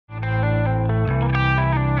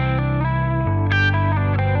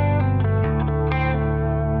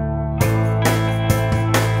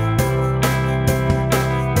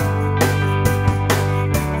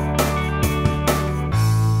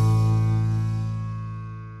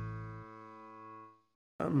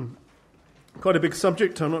Quite a big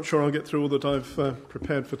subject. I'm not sure I'll get through all that I've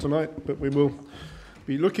prepared for tonight, but we will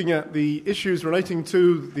be looking at the issues relating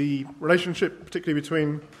to the relationship, particularly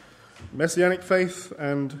between Messianic faith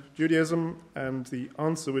and Judaism, and the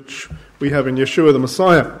answer which we have in Yeshua the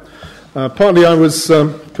Messiah. Partly I was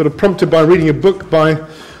kind of prompted by reading a book by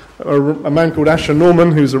a man called Asher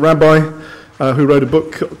Norman, who's a rabbi, who wrote a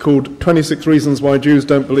book called 26 Reasons Why Jews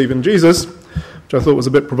Don't Believe in Jesus, which I thought was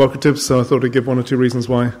a bit provocative, so I thought I'd give one or two reasons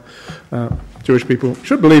why Jewish people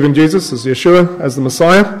should believe in Jesus as Yeshua, as the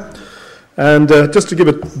Messiah. And just to give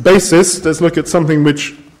a basis, let's look at something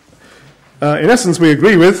which, in essence, we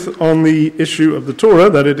agree with on the issue of the Torah,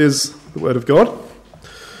 that it is the Word of God,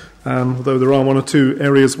 although there are one or two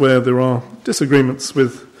areas where there are disagreements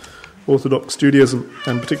with Orthodox Judaism,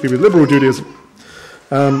 and particularly with liberal Judaism.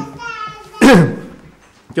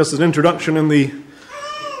 Just as an introduction, in the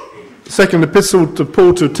second epistle to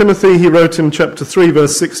Paul to Timothy, he wrote in chapter 3,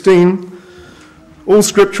 verse 16, "All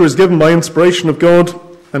Scripture is given by inspiration of God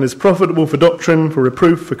and is profitable for doctrine, for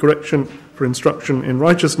reproof, for correction, for instruction in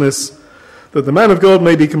righteousness, that the man of God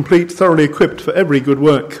may be complete, thoroughly equipped for every good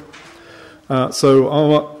work." So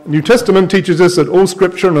our New Testament teaches us that all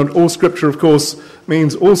Scripture, and all Scripture, of course,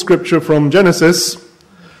 means all Scripture from Genesis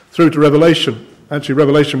through to Revelation. Actually,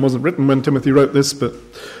 Revelation wasn't written when Timothy wrote this, but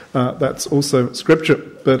that's also Scripture.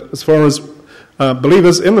 But as far as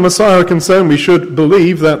believers in the Messiah are concerned, we should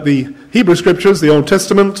believe that the Hebrew Scriptures, the Old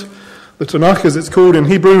Testament, the Tanakh as it's called in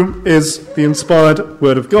Hebrew, is the inspired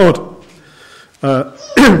Word of God.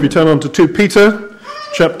 If you turn on to 2 Peter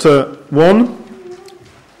chapter 1,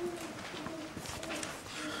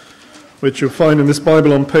 which you'll find in this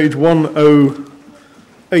Bible on page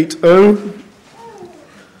 1080,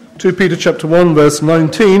 2 Peter chapter 1, verse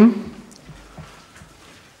 19,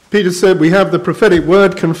 Peter said, "We have the prophetic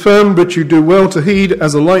word confirmed, which you do well to heed,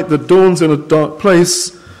 as a light that dawns in a dark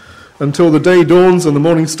place, until the day dawns and the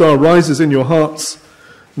morning star rises in your hearts,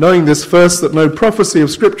 knowing this first, that no prophecy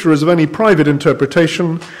of Scripture is of any private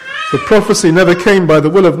interpretation, for prophecy never came by the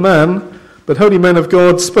will of man, but holy men of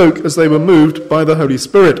God spoke as they were moved by the Holy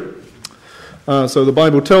Spirit." So the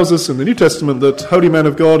Bible tells us in the New Testament that holy men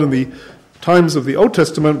of God in the times of the Old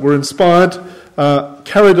Testament were inspired,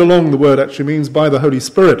 carried along, the word actually means, by the Holy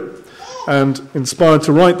Spirit, and inspired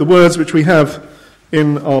to write the words which we have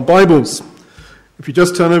in our Bibles. If you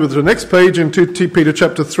just turn over to the next page in 2 Peter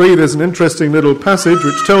chapter 3, there's an interesting little passage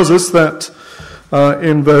which tells us that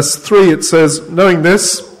in verse 3 it says, "Knowing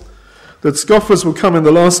this, that scoffers will come in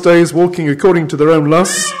the last days, walking according to their own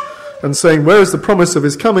lusts, and saying, 'Where is the promise of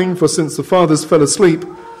his coming? For since the fathers fell asleep,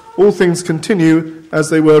 all things continue as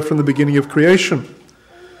they were from the beginning of creation.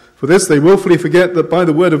 For this they willfully forget that by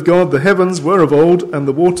the word of God the heavens were of old, and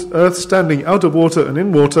the earth standing out of water and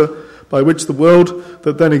in water, by which the world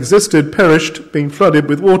that then existed perished, being flooded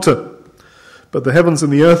with water. But the heavens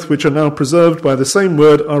and the earth, which are now preserved by the same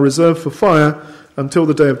word, are reserved for fire until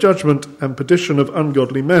the day of judgment and perdition of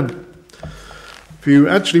ungodly men.'" If you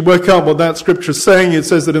actually work out what that scripture is saying, it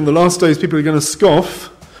says that in the last days people are going to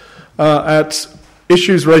scoff at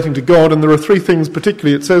issues relating to God, and there are three things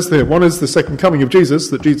particularly it says there. One is the second coming of Jesus,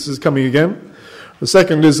 that Jesus is coming again. The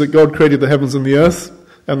second is that God created the heavens and the earth.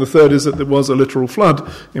 And the third is that there was a literal flood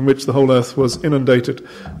in which the whole earth was inundated.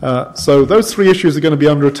 So those three issues are going to be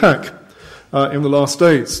under attack in the last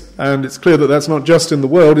days. And it's clear that that's not just in the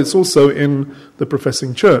world, it's also in the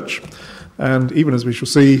professing church. And even, as we shall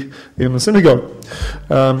see, in the synagogue.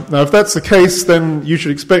 Now, if that's the case, then you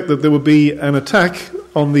should expect that there will be an attack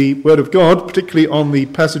on the Word of God, particularly on the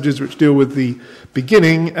passages which deal with the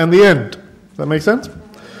beginning and the end. Does that make sense?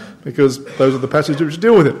 Because those are the passages which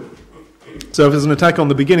deal with it. So if there's an attack on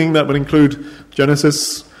the beginning, that would include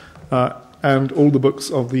Genesis and all the books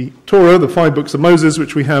of the Torah, the 5 books of Moses,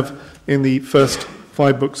 which we have in the first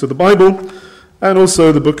 5 books of the Bible, and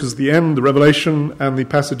also the book is the end, the Revelation, and the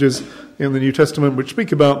passages in the New Testament which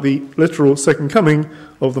speak about the literal second coming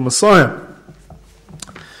of the Messiah.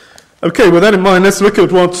 Okay, with that in mind, let's look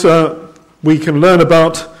at what we can learn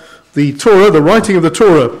about the Torah, the writing of the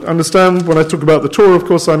Torah. Understand, when I talk about the Torah, of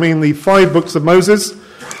course, I mean the 5 books of Moses,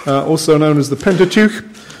 also known as the Pentateuch,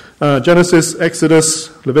 Genesis, Exodus,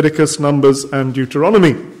 Leviticus, Numbers, and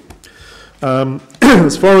Deuteronomy.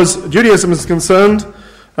 As far as Judaism is concerned,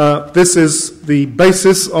 this is the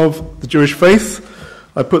basis of the Jewish faith.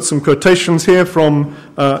 I put some quotations here from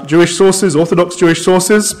Jewish sources, Orthodox Jewish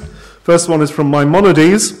sources. First one is from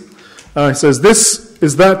Maimonides. He says, "This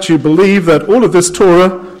is that you believe that all of this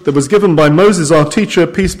Torah that was given by Moses our teacher,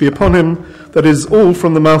 peace be upon him, that is all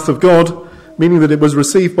from the mouth of God, meaning that it was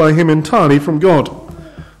received by him entirely from God."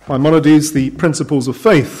 Maimonides, the Principles of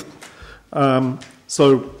Faith.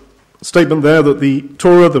 So statement there that the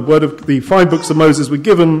Torah, the 5 books of Moses, were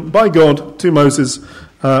given by God to Moses,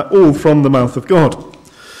 all from the mouth of God.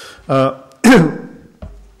 The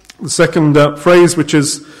second phrase, which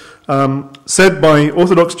is said by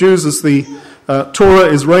Orthodox Jews as the Torah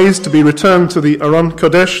is raised to be returned to the Aron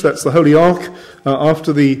Kodesh, that's the Holy Ark,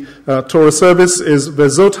 after the Torah service, is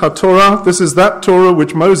Vezot HaTorah. This is that Torah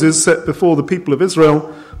which Moses set before the people of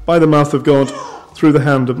Israel by the mouth of God through the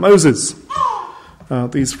hand of Moses.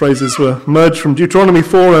 These phrases were merged from Deuteronomy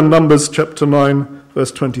 4 and Numbers chapter 9,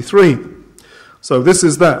 verse 23. So this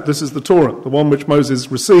is the Torah, the one which Moses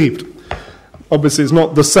received. Obviously it's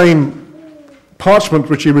not the same parchment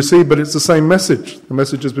which he received, but it's the same message. The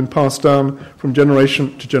message has been passed down from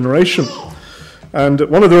generation to generation. And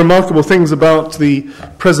one of the remarkable things about the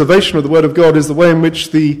preservation of the Word of God is the way in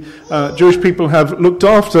which the Jewish people have looked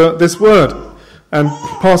after this Word and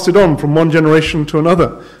passed it on from one generation to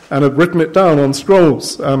another and have written it down on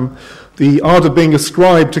scrolls. The art of being a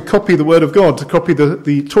scribe to copy the Word of God, to copy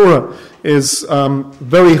the Torah, is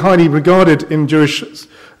very highly regarded in Jewish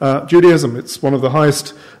Judaism. It's one of the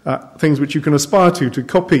highest things which you can aspire to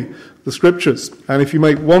copy the Scriptures. And if you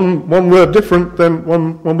make one word different, then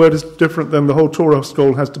one word is different, then the whole Torah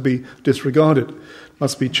scroll has to be disregarded.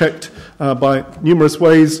 Must be checked by numerous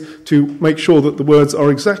ways to make sure that the words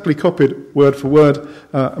are exactly copied word for word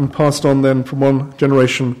and passed on then from one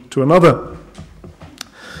generation to another.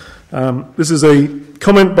 This is a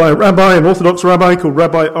comment by a rabbi, an Orthodox rabbi called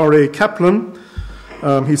Rabbi R.A. Kaplan.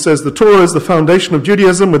 He says, the Torah is the foundation of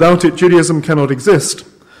Judaism. Without it, Judaism cannot exist.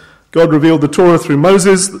 God revealed the Torah through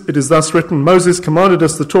Moses. It is thus written, Moses commanded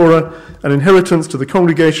us the Torah, an inheritance to the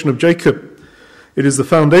congregation of Jacob. It is the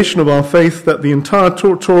foundation of our faith that the entire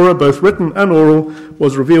Torah, both written and oral,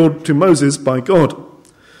 was revealed to Moses by God.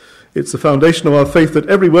 It's the foundation of our faith that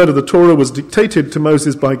every word of the Torah was dictated to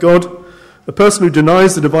Moses by God. A person who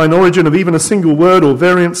denies the divine origin of even a single word or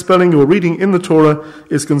variant spelling or reading in the Torah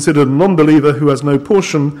is considered a non-believer who has no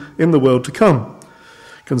portion in the world to come.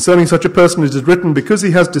 Concerning such a person it is written, because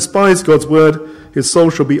he has despised God's word, his soul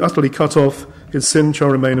shall be utterly cut off, his sin shall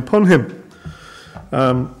remain upon him.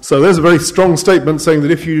 So there's a very strong statement saying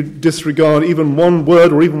that if you disregard even one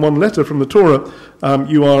word or even one letter from the Torah,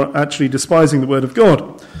 you are actually despising the word of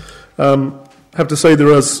God. I have to say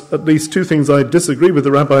there are at least 2 things I disagree with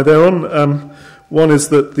the rabbi there on. One is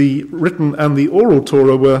that the written and the oral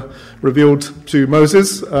Torah were revealed to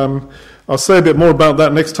Moses. I'll say a bit more about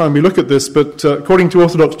that next time we look at this, but according to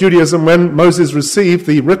Orthodox Judaism, when Moses received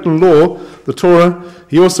the written law, the Torah,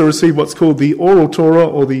 he also received what's called the oral Torah,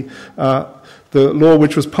 or the law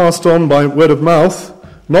which was passed on by word of mouth,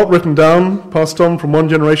 not written down, passed on from one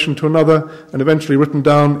generation to another, and eventually written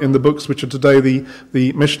down in the books which are today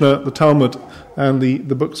the Mishnah, the Talmud, and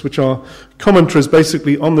the books which are commentaries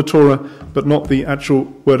basically on the Torah, but not the actual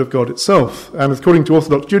Word of God itself. And according to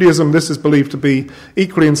Orthodox Judaism, this is believed to be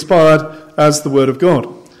equally inspired as the Word of God.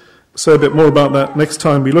 I'll say a bit more about that next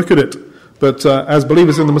time we look at it. But as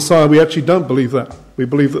believers in the Messiah, we actually don't believe that. We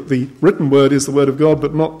believe that the written Word is the Word of God,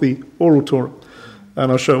 but not the oral Torah. And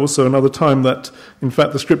I'll show also another time that, in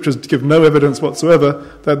fact, the Scriptures give no evidence whatsoever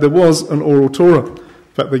that there was an oral Torah.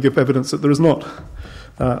 In fact, they give evidence that there is not.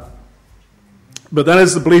 But that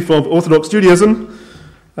is the belief of Orthodox Judaism.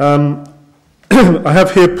 I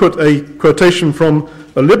have here put a quotation from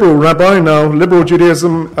a liberal rabbi. Now, liberal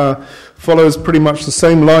Judaism follows pretty much the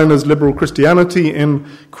same line as liberal Christianity in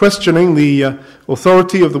questioning the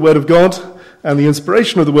authority of the Word of God and the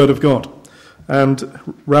inspiration of the Word of God. And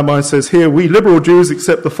Rabbi says here, we liberal Jews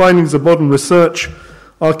accept the findings of modern research,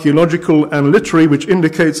 archaeological and literary, which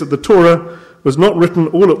indicates that the Torah was not written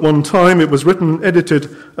all at one time. It was written and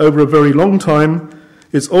edited over a very long time.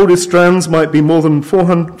 Its oldest strands might be more than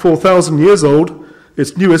 4,000 years old.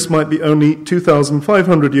 Its newest might be only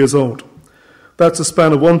 2,500 years old. That's a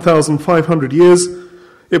span of 1,500 years.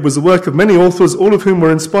 It was the work of many authors, all of whom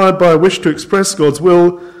were inspired by a wish to express God's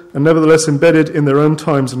will and nevertheless embedded in their own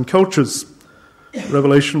times and cultures.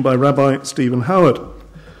 Revelation by Rabbi Stephen Howard.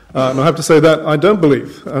 And I have to say that I don't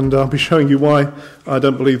believe, and I'll be showing you why I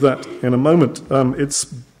don't believe that in a moment.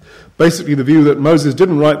 It's basically the view that Moses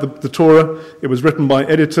didn't write the Torah. It was written by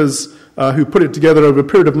editors who put it together over a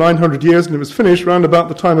period of 900 years, and it was finished around about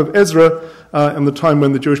the time of Ezra and the time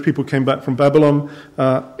when the Jewish people came back from Babylon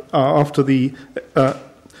after the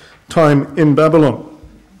time in Babylon.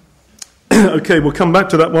 Okay, we'll come back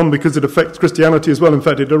to that one because it affects Christianity as well. In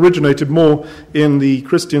fact, it originated more in the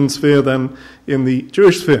Christian sphere than in the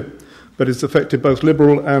Jewish sphere. But it's affected both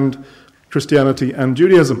liberal and Christianity and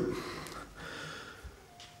Judaism.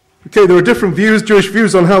 Okay, there are different views, Jewish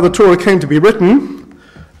views on how the Torah came to be written.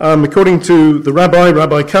 According to the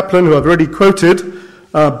Rabbi Kaplan, who I've already quoted,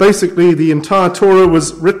 basically the entire Torah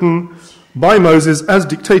was written by Moses as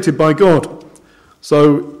dictated by God.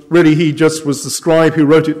 So really he just was the scribe who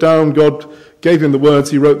wrote it down. God gave him the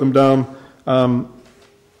words, he wrote them down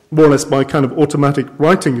more or less by kind of automatic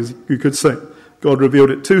writing, as you could say. God revealed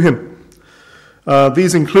it to him.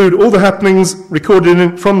 These include all the happenings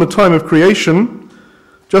recorded from the time of creation.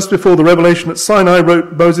 Just before the revelation at Sinai,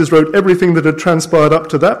 Moses wrote everything that had transpired up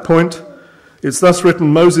to that point. It's thus written,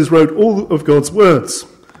 Moses wrote all of God's words.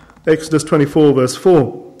 Exodus 24, verse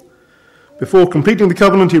 4. Before completing the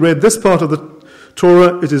covenant, he read this part of the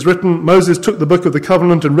Torah. It is written, Moses took the book of the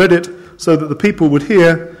covenant and read it so that the people would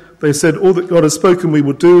hear. They said, all that God has spoken we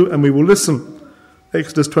will do and we will listen.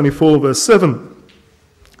 Exodus 24, verse 7.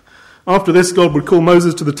 After this, God would call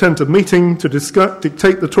Moses to the tent of meeting to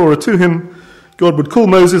dictate the Torah to him. God would call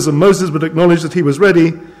Moses, and Moses would acknowledge that he was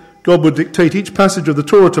ready. God would dictate each passage of the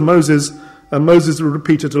Torah to Moses, and Moses would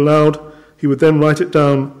repeat it aloud. He would then write it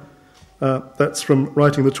down. That's from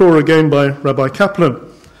Writing the Torah again by Rabbi Kaplan.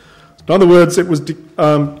 In other words, it was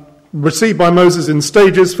received by Moses in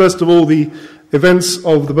stages. First of all, the events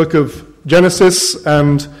of the book of Genesis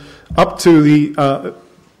and up to the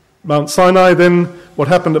Mount Sinai, then what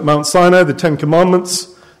happened at Mount Sinai, the Ten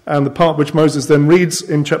Commandments, and the part which Moses then reads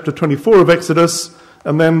in chapter 24 of Exodus,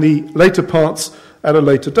 and then the later parts at a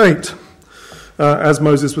later date, as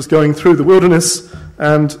Moses was going through the wilderness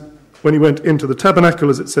and when he went into the tabernacle,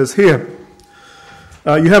 as it says here.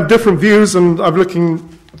 You have different views, and I'm looking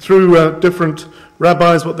through different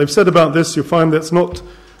rabbis, what they've said about this. You'll find that's not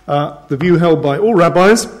the view held by all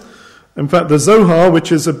rabbis. In fact, the Zohar,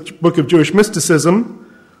 which is a book of Jewish mysticism,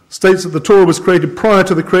 states that the Torah was created prior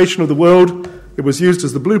to the creation of the world. It was used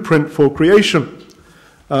as the blueprint for creation.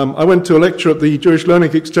 I went to a lecture at the Jewish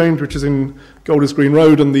Learning Exchange, which is in Golders Green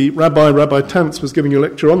Road, and the Rabbi Tantz, was giving a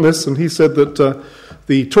lecture on this, and he said that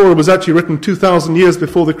the Torah was actually written 2,000 years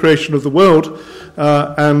before the creation of the world,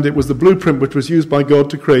 and it was the blueprint which was used by God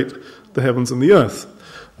to create the heavens and the earth.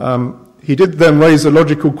 He did then raise a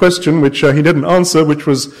logical question, which he didn't answer, which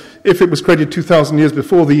was, if it was created 2,000 years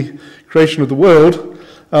before the creation of the world,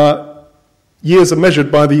 years are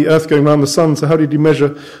measured by the earth going around the sun, so how did he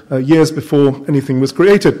measure years before anything was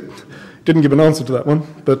created? Didn't give an answer to that one,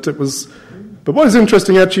 but what is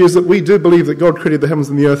interesting actually is that we do believe that God created the heavens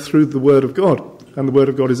and the earth through the Word of God, and the Word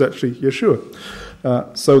of God is actually Yeshua.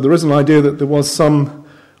 So there is an idea that there was some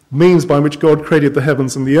means by which God created the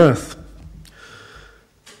heavens and the earth.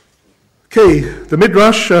 Okay, the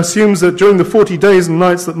Midrash assumes that during the 40 days and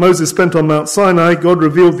nights that Moses spent on Mount Sinai, God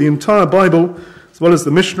revealed the entire Bible, as well as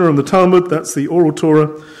the Mishnah and the Talmud, that's the oral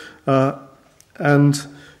Torah, and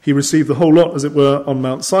he received the whole lot, as it were, on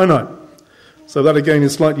Mount Sinai. So that again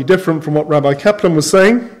is slightly different from what Rabbi Kaplan was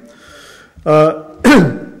saying.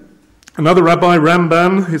 Another rabbi,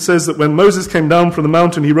 Ramban, it says that when Moses came down from the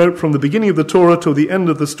mountain, he wrote from the beginning of the Torah till the end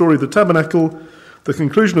of the story of the tabernacle. The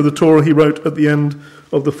conclusion of the Torah he wrote at the end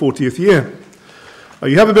of the 40th year.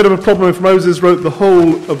 You have a bit of a problem if Moses wrote the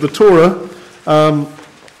whole of the Torah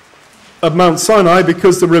of Mount Sinai,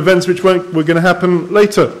 because there were events which were going to happen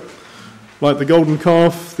later, like the golden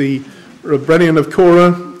calf, the rebellion of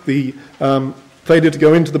Korah, the failure to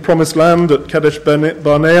go into the promised land at Kadesh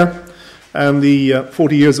Barnea, and the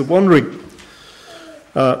 40 years of wandering.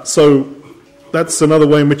 So that's another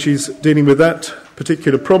way in which he's dealing with that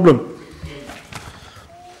particular problem.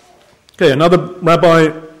 Okay, another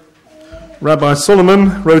Rabbi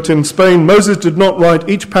Solomon, wrote in Spain, Moses did not write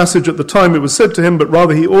each passage at the time it was said to him, but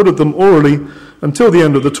rather he ordered them orally until the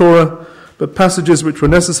end of the Torah. But passages which were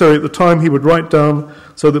necessary at the time he would write down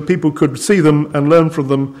so that people could see them and learn from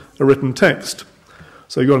them a written text.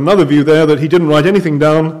 So you've got another view there that he didn't write anything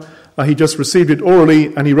down, he just received it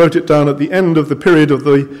orally, and he wrote it down at the end of the period of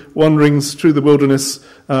the wanderings through the wilderness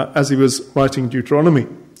as he was writing Deuteronomy.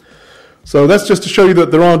 So that's just to show you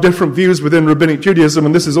that there are different views within Rabbinic Judaism,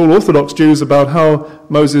 and this is all Orthodox Jews, about how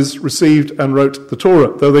Moses received and wrote the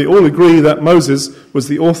Torah, though they all agree that Moses was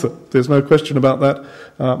the author. There's no question about that.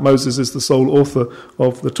 Moses is the sole author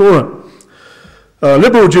of the Torah.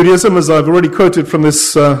 Liberal Judaism, as I've already quoted from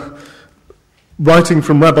this writing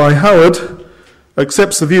from Rabbi Howard,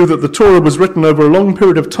 accepts the view that the Torah was written over a long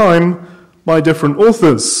period of time by different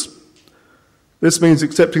authors. This means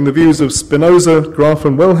accepting the views of Spinoza, Graf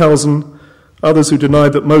and Wellhausen, others who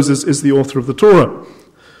denied that Moses is the author of the Torah.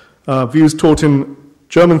 Views taught in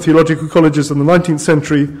German theological colleges in the 19th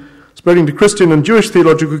century, spreading to Christian and Jewish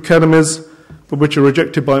theological academies, but which are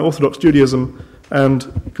rejected by Orthodox Judaism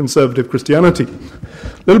and conservative Christianity.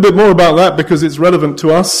 A little bit more about that because it's relevant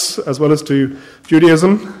to us as well as to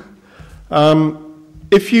Judaism.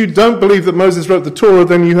 If you don't believe that Moses wrote the Torah,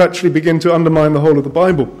 then you actually begin to undermine the whole of the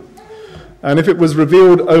Bible. And if it was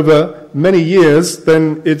revealed over many years,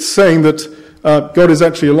 then it's saying that God is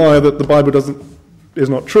actually a liar, that the Bible is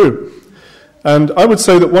not true. And I would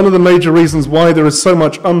say that one of the major reasons why there is so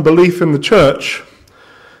much unbelief in the church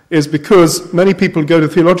is because many people go to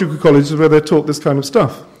theological colleges where they're taught this kind of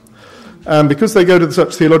stuff. And because they go to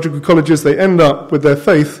such theological colleges, they end up with their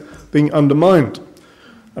faith being undermined.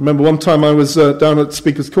 I remember one time I was down at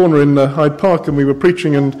Speaker's Corner in Hyde Park, and we were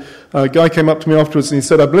preaching, and a guy came up to me afterwards and he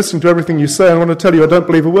said, "I've listened to everything you say, and I want to tell you I don't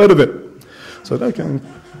believe a word of it." So I said, "Okay,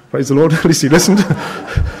 praise the Lord, at least he listened."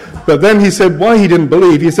 But then he said why he didn't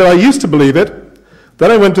believe. He said, "I used to believe it,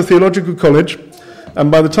 then I went to theological college, and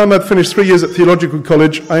by the time I'd finished 3 years at theological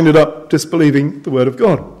college, I ended up disbelieving the Word of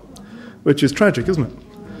God," which is tragic, isn't it?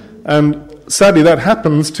 And sadly that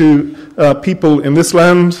happens to people in this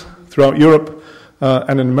land, throughout Europe,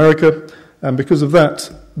 and in America, and because of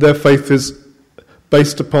that, their faith is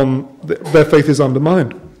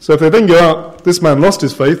undermined. So if they then go out, this man lost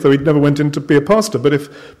his faith, though he never went in to be a pastor, but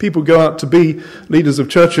if people go out to be leaders of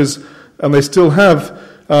churches and they still have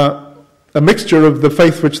a mixture of the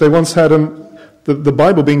faith which they once had and the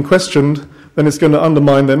Bible being questioned, then it's going to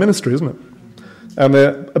undermine their ministry, isn't it? And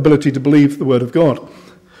their ability to believe the Word of God.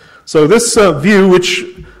 So this view, which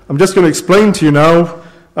I'm just going to explain to you now,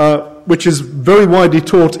 which is very widely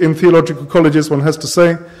taught in theological colleges, one has to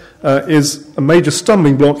say, is a major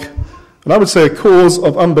stumbling block, and I would say a cause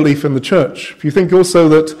of unbelief in the church. If you think also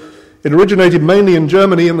that it originated mainly in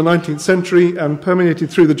Germany in the 19th century and permeated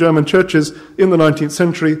through the German churches in the 19th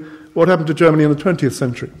century, what happened to Germany in the 20th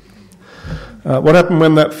century? What happened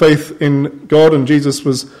when that faith in God and Jesus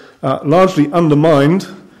was largely undermined?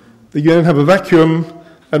 You then have a vacuum,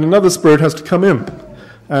 and another spirit has to come in.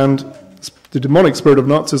 And the demonic spirit of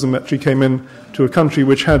Nazism actually came in to a country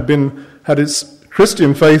which had its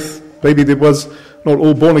Christian faith. Maybe there was not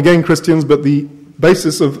all born-again Christians, but the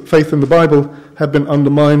basis of faith in the Bible had been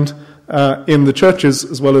undermined in the churches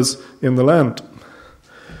as well as in the land.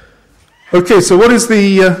 Okay, so what is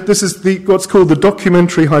this is what's called the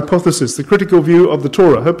documentary hypothesis, the critical view of the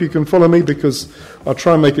Torah. I hope you can follow me because I'll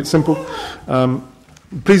try and make it simple.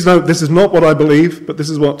 Please note, this is not what I believe, but this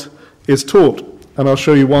is what is taught, and I'll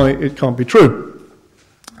show you why it can't be true.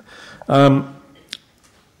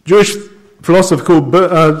 Jewish philosopher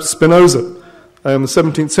called Spinoza, in the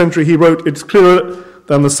 17th century, he wrote, "It's clearer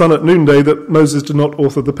than the sun at noonday that Moses did not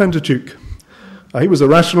author the Pentateuch." He was a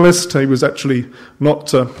rationalist. He was actually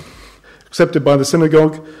not accepted by the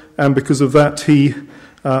synagogue, and because of that he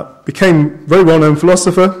became a very well-known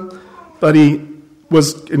philosopher, but he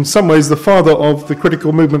was in some ways the father of the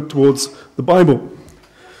critical movement towards the Bible.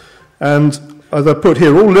 And as I put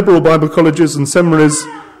here, all liberal Bible colleges and seminaries,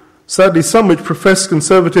 sadly some which profess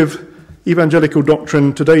conservative evangelical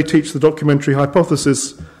doctrine, today teach the documentary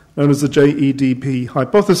hypothesis known as the JEDP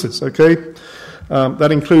hypothesis. Okay,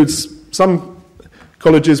 that includes some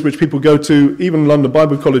colleges which people go to. Even London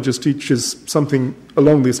Bible Colleges teaches something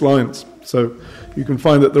along these lines. So you can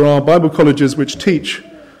find that there are Bible colleges which teach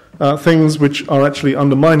things which are actually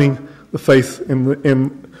undermining the faith in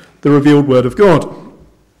the revealed Word of God.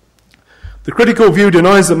 The critical view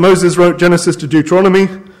denies that Moses wrote Genesis to Deuteronomy,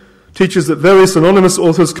 teaches that various anonymous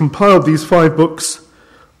authors compiled these 5 books,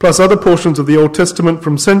 plus other portions of the Old Testament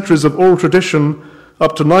from centuries of oral tradition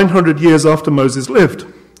up to 900 years after Moses lived,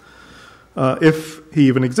 if he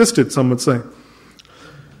even existed, some would say.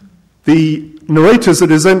 The narrators are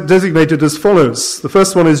designated as follows. The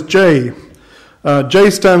first one is J. J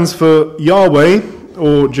stands for Yahweh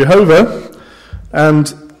or Jehovah,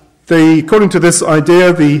 and according to this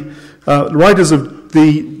idea, the writers of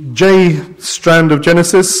the J strand of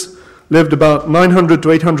Genesis lived about 900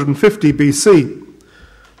 to 850 BC.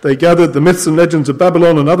 They gathered the myths and legends of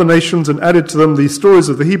Babylon and other nations and added to them the stories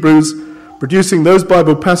of the Hebrews, producing those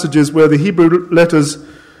Bible passages where the Hebrew letters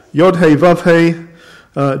Yod-He, Vav-He,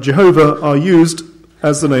 Jehovah, are used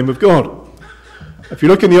as the name of God. If you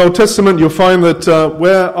look in the Old Testament, you'll find that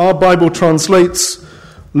where our Bible translates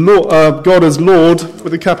God as Lord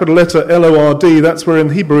with a capital letter L-O-R-D, that's where in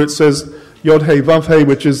Hebrew it says Yod-He, Vav-He,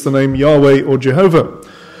 which is the name Yahweh or Jehovah.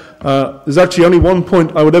 There's actually only one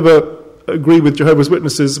point I would ever agree with Jehovah's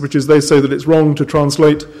Witnesses, which is they say that it's wrong to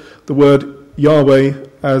translate the word Yahweh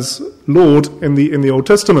as Lord in the Old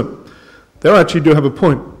Testament. They actually do have a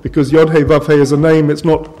point, because Yod-He, Vav-He is a name, it's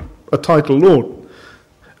not a title Lord.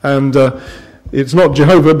 And it's not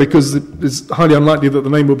Jehovah because it's highly unlikely that the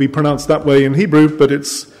name will be pronounced that way in Hebrew, but it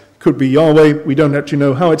could be Yahweh. We don't actually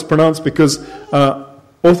know how it's pronounced because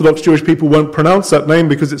Orthodox Jewish people won't pronounce that name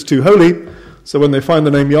because it's too holy. So when they find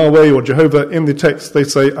the name Yahweh or Jehovah in the text, they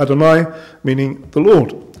say Adonai, meaning the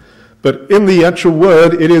Lord. But in the actual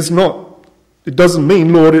word, it doesn't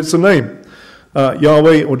mean Lord, it's a name.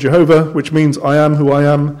 Yahweh or Jehovah, which means I am who I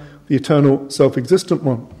am, the eternal self-existent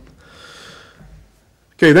one.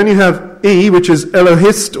 Okay, then you have E, which is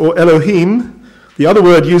Elohist or Elohim, the other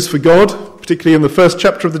word used for God, particularly in the first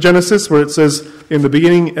chapter of the Genesis, where it says, in the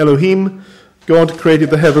beginning, Elohim, God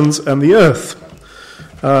created the heavens and the earth.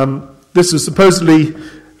 This is supposedly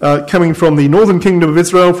coming from the northern kingdom of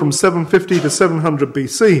Israel from 750 to 700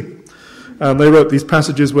 BC. And they wrote these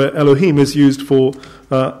passages where Elohim is used for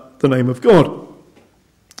the name of God.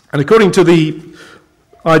 And according to the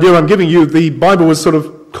idea I'm giving you, the Bible was sort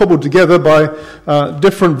of cobbled together by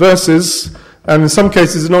different verses, and in some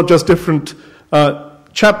cases not just different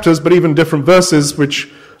chapters, but even different verses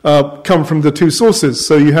which come from the two sources.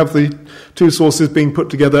 So you have the two sources being put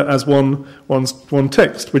together as one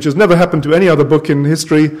text, which has never happened to any other book in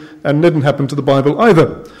history and didn't happen to the Bible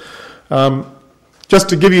either. Just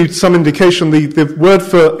to give you some indication, the word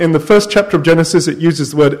for, in the first chapter of Genesis, it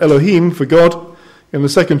uses the word Elohim for God. In the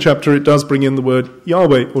second chapter, it does bring in the word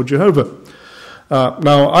Yahweh or Jehovah.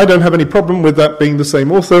 Now, I don't have any problem with that being the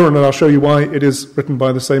same author, and I'll show you why it is written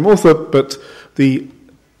by the same author, but the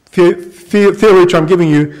theory which I'm giving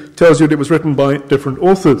you tells you that it was written by different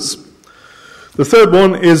authors. The third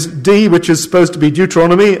one is D, which is supposed to be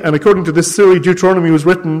Deuteronomy, and according to this theory, Deuteronomy was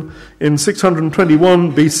written in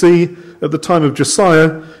 621 BC at the time of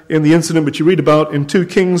Josiah, in the incident which you read about in 2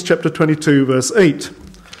 Kings chapter 22, verse 8.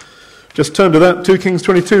 Just turn to that, 2 Kings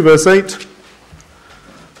 22, verse 8.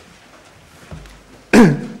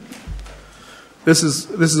 This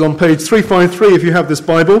is on page 353 if you have this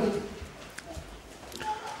Bible.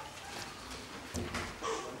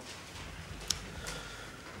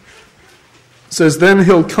 It says, Then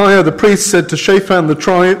Hilkiah the priest said to Shaphan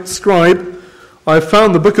the scribe, I have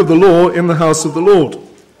found the book of the law in the house of the Lord.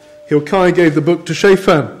 Hilkiah gave the book to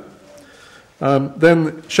Shaphan.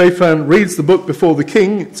 Then Shaphan reads the book before the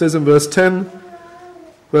king. It says in verse 10,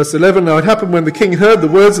 verse 11, Now it happened when the king heard the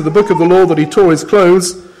words of the book of the law that he tore his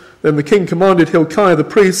clothes. Then the king commanded Hilkiah the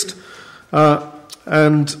priest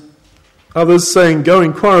and others, saying, Go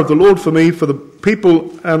inquire of the Lord for me, for the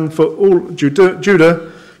people and for all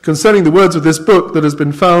Judah, concerning the words of this book that has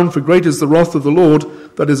been found, for great is the wrath of the Lord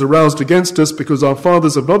that is aroused against us, because our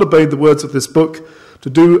fathers have not obeyed the words of this book, to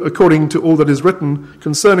do according to all that is written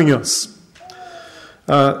concerning us.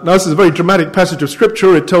 Now this is a very dramatic passage of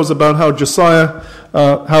Scripture. It tells about how Josiah,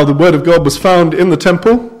 how the word of God was found in the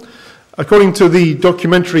temple. According to the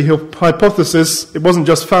documentary hypothesis, it wasn't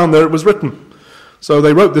just found there, it was written. So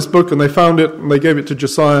they wrote this book and they found it and they gave it to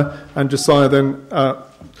Josiah, and Josiah then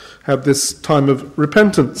had this time of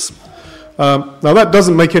repentance. Now that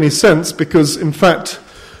doesn't make any sense, because in fact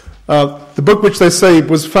the book which they say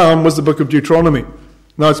was found was the book of Deuteronomy.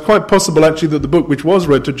 Now it's quite possible actually that the book which was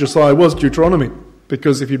read to Josiah was Deuteronomy,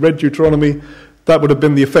 because if he read Deuteronomy, that would have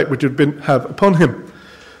been the effect which it would have upon him.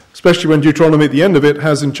 Especially when Deuteronomy at the end of it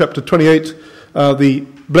has in chapter 28 the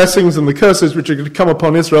blessings and the curses which are going to come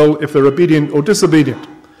upon Israel if they're obedient or disobedient.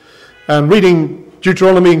 And reading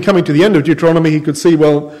Deuteronomy and coming to the end of Deuteronomy, he could see,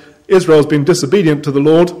 well, Israel's been disobedient to the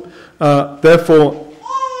Lord, therefore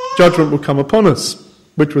judgment will come upon us,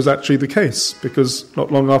 which was actually the case, because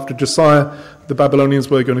not long after Josiah, the Babylonians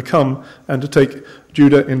were going to come and to take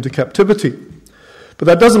Judah into captivity. But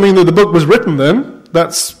that doesn't mean that the book was written then.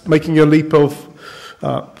 That's making a leap of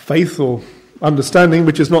faith or understanding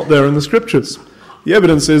which is not there in the Scriptures. The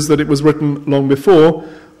evidence is that it was written long before.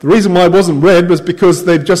 The reason why it wasn't read was because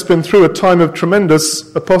they'd just been through a time of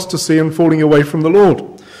tremendous apostasy and falling away from the Lord,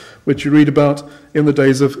 which you read about in the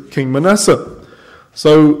days of King Manasseh.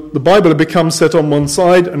 So the Bible had become set on one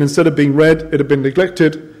side, and instead of being read, it had been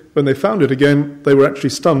neglected. When they found it again, they were actually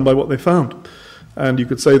stunned by what they found. And you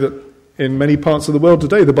could say that in many parts of the world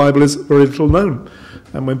today, the Bible is very little known.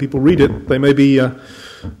 And when people read it, they may be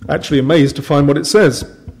actually amazed to find what it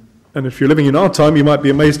says. And if you're living in our time, you might be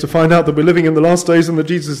amazed to find out that we're living in the last days and that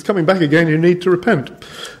Jesus is coming back again, you need to repent.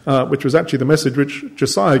 Which was actually the message which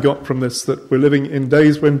Josiah got from this, that we're living in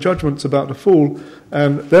days when judgment's about to fall,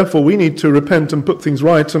 and therefore we need to repent and put things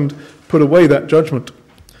right and put away that judgment.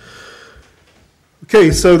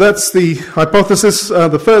 Okay, so that's the hypothesis.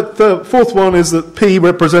 The fourth one is that P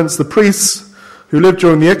represents the priests who lived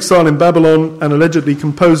during the exile in Babylon and allegedly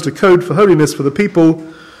composed a code for holiness for the people,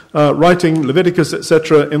 writing Leviticus,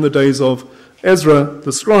 etc., in the days of Ezra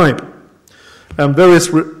the scribe. And various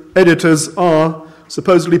editors are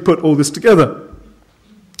supposedly put all this together.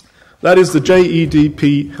 That is the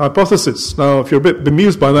JEDP hypothesis. Now, if you're a bit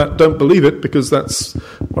bemused by that, don't believe it, because that's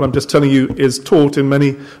what I'm just telling you is taught in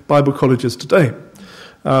many Bible colleges today.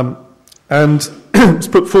 And it's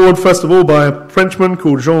put forward, first of all, by a Frenchman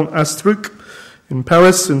called Jean Astruc in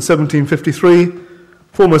Paris in 1753.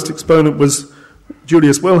 Foremost exponent was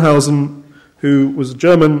Julius Wellhausen, who was a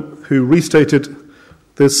German, who restated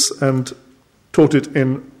this and taught it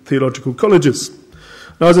in theological colleges.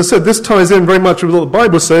 Now, as I said, this ties in very much with what the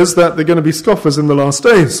Bible says, that there are going to be scoffers in the last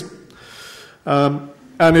days.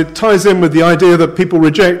 And it ties in with the idea that people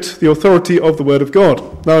reject the authority of the Word of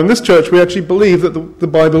God. Now, in this church, we actually believe that the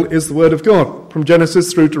Bible is the Word of God, from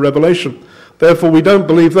Genesis through to Revelation. Therefore, we don't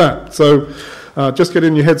believe that. So, just get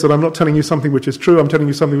in your heads that I'm not telling you something which is true, I'm telling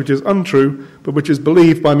you something which is untrue, but which is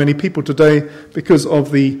believed by many people today because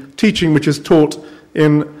of the teaching which is taught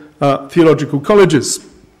in theological colleges.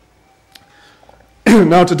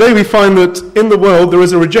 Now, today we find that in the world there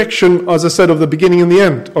is a rejection, as I said, of the beginning and the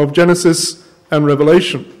end, of Genesis and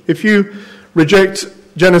Revelation. If you reject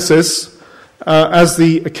Genesis as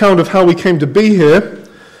the account of how we came to be here,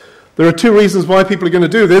 there are two reasons why people are going to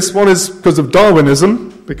do this. One is because of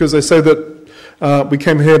Darwinism, because they say that we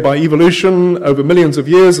came here by evolution over millions of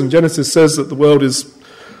years, and Genesis says that the world is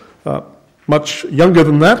much younger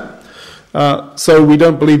than that. So we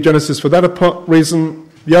don't believe Genesis for that reason.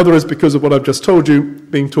 The other is because of what I've just told you,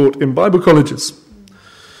 being taught in Bible colleges.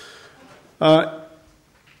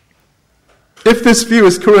 If this view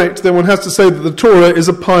is correct, then one has to say that the Torah is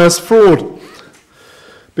a pious fraud,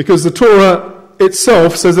 because the Torah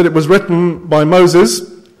itself says that it was written by Moses.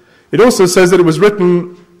 It also says that it was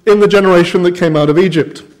written in the generation that came out of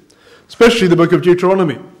Egypt, especially the book of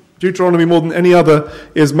Deuteronomy. Deuteronomy, more than any other,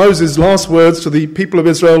 is Moses' last words to the people of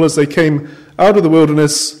Israel as they came out of the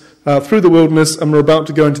wilderness, through the wilderness, and were about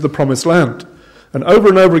to go into the promised land. And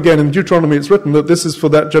over again in Deuteronomy it's written that this is for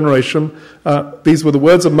that generation. These were the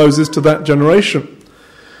words of Moses to that generation.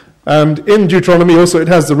 And in Deuteronomy also it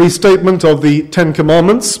has the restatement of the Ten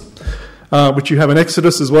Commandments, which you have in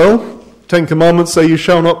Exodus as well. 10 Commandments say you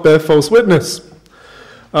shall not bear false witness.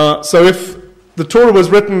 So if the Torah was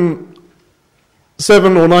written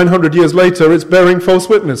 700 or 900 years later, it's bearing false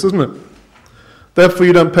witness, isn't it? Therefore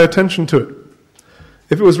you don't pay attention to it.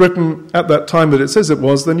 If it was written at that time that it says it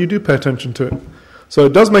was, then you do pay attention to it. So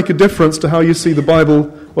it does make a difference to how you see the Bible,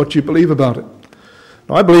 what you believe about it.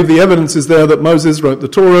 Now, I believe the evidence is there that Moses wrote the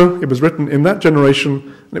Torah. It was written in that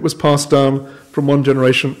generation, and it was passed down from one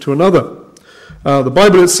generation to another. The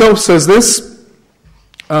Bible itself says this.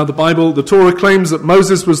 The Torah claims that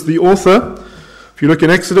Moses was the author. If you look in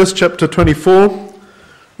Exodus chapter 24,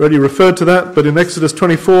 already referred to that, but in Exodus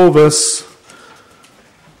 24 verse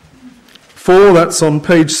 4, that's on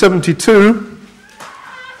page 72.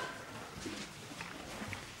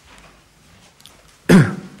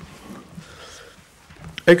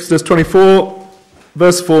 Exodus 24,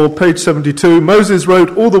 verse 4, page 72. Moses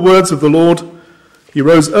wrote all the words of the Lord. He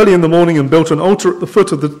rose early in the morning and built an altar at the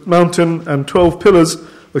foot of the mountain and 12 pillars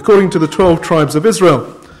according to the 12 tribes of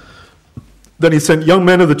Israel. Then he sent young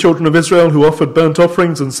men of the children of Israel who offered burnt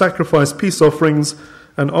offerings and sacrificed peace offerings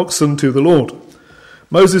and oxen to the Lord.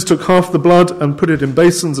 Moses took half the blood and put it in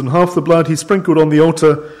basins, and half the blood he sprinkled on the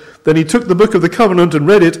altar. Then he took the book of the covenant and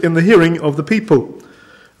read it in the hearing of the people.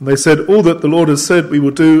 And they said, all that the Lord has said we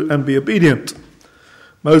will do and be obedient.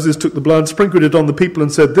 Moses took the blood, sprinkled it on the people,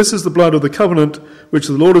 and said, this is the blood of the covenant which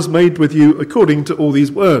the Lord has made with you according to all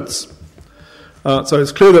these words. So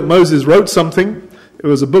it's clear that Moses wrote something. It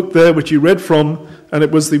was a book there which he read from, and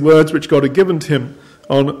it was the words which God had given to him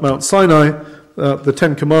on Mount Sinai, the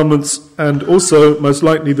 10 Commandments, and also, most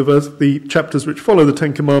likely, the chapters which follow the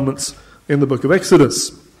 10 Commandments in the book of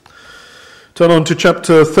Exodus. Turn on to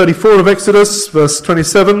chapter 34 of Exodus, verse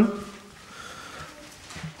 27.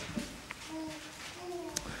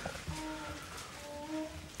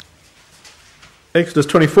 Exodus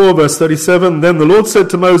 24, verse 37. Then the Lord said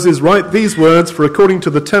to Moses, write these words, for according to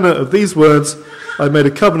the tenor of these words I made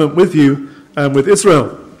a covenant with you and with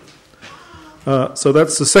Israel. So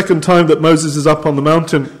that's the second time that Moses is up on the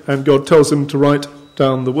mountain and God tells him to write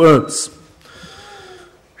down the words.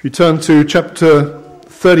 If you turn to chapter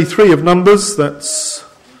 33 of Numbers, that's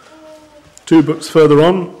 2 books further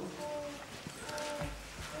on,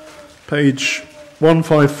 page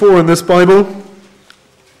 154 in this Bible.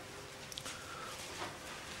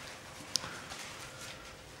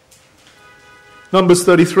 Numbers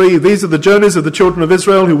 33, these are the journeys of the children of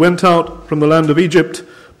Israel who went out from the land of Egypt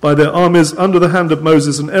by their armies under the hand of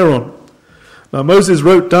Moses and Aaron. Now Moses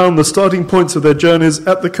wrote down the starting points of their journeys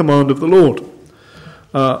at the command of the Lord.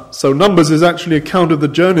 So Numbers is actually a account of the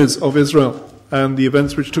journeys of Israel and the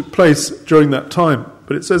events which took place during that time.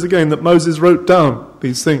 But it says again that Moses wrote down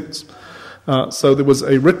these things. So there was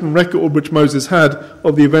a written record which Moses had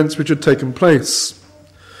of the events which had taken place.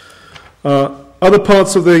 Other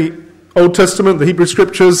parts of the Old Testament, the Hebrew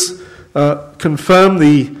Scriptures, confirm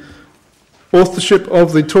the authorship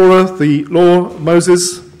of the Torah, the law of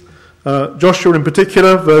Moses. Joshua in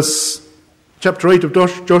particular, chapter 8 of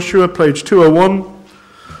Joshua, page 201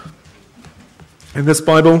 in this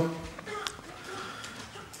Bible.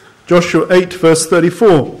 Joshua 8, verse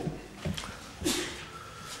 34.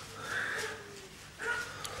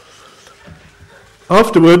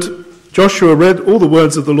 Afterward, Joshua read all the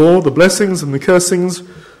words of the law, the blessings and the cursings,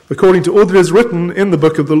 according to all that is written in the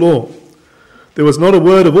book of the law. There was not a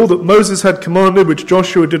word of all that Moses had commanded which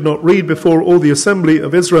Joshua did not read before all the assembly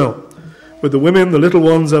of Israel, with the women, the little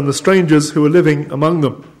ones, and the strangers who were living among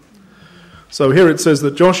them. So here it says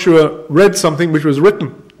that Joshua read something which was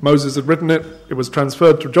written. Moses had written it. It was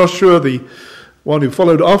transferred to Joshua, the one who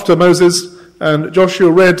followed after Moses, and Joshua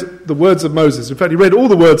read the words of Moses. In fact, he read all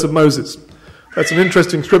the words of Moses. That's an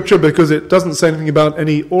interesting scripture because it doesn't say anything about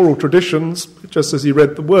any oral traditions. It just says he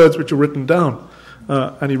read the words which are written down.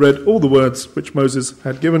 And he read all the words which Moses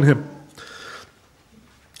had given him.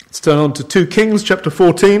 Let's turn on to 2 Kings chapter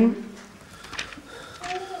 14.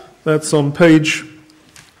 That's on page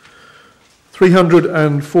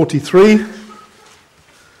 343.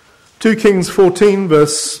 2 Kings 14,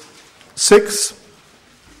 verse 6.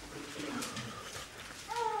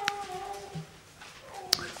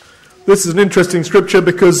 This is an interesting scripture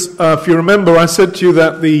because if you remember, I said to you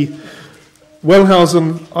that the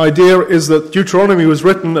Wellhausen idea is that Deuteronomy was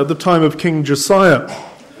written at the time of King Josiah.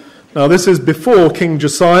 Now this is before King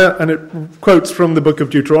Josiah, and it quotes from the book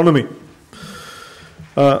of Deuteronomy.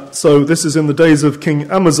 So this is in the days of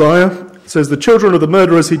King Amaziah. It says, "The children of the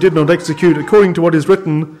murderers he did not execute according to what is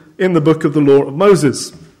written in the book of the law of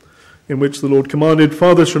Moses, in which the Lord commanded,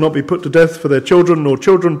 fathers shall not be put to death for their children, nor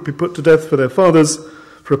children be put to death for their fathers,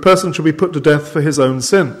 for a person shall be put to death for his own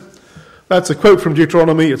sin." That's a quote from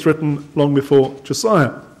Deuteronomy. It's written long before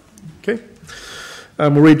Josiah. Okay?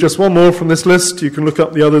 And we'll read just one more from this list. You can look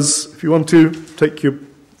up the others if you want to. Take your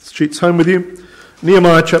sheets home with you.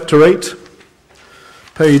 Nehemiah chapter 8,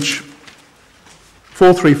 page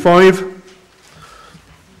 435.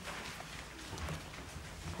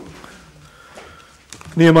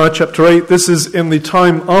 Nehemiah chapter 8. This is in the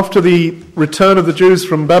time after the return of the Jews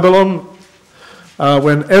from Babylon,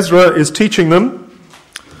 when Ezra is teaching them.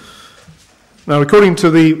 Now, according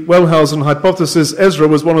to the Wellhausen hypothesis, Ezra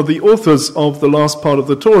was one of the authors of the last part of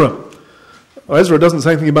the Torah. Ezra doesn't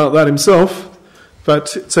say anything about that himself,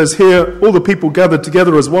 but it says here, all the people gathered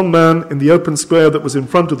together as one man in the open square that was in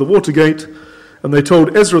front of the water gate, and they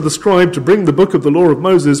told Ezra the scribe to bring the book of the law of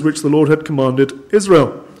Moses, which the Lord had commanded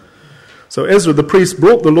Israel. So Ezra the priest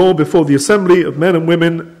brought the law before the assembly of men and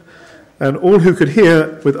women, and all who could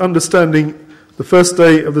hear with understanding the first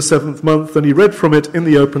day of the 7th month, and he read from it in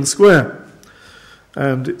the open square.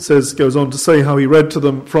 And it goes on to say how he read to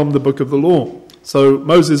them from the book of the law. So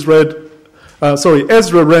Ezra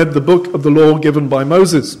read the book of the law given by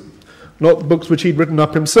Moses, not the books which he'd written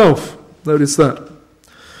up himself. Notice that.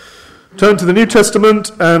 Turn to the New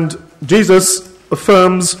Testament, and Jesus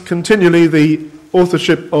affirms continually the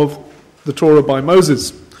authorship of the Torah by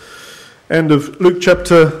Moses. End of Luke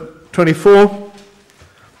chapter 24,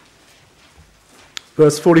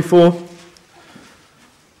 verse 44.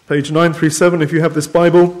 Page 937 if you have this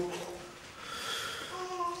Bible.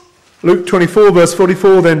 Luke 24, verse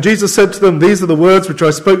 44, "Then Jesus said to them, These are the words which I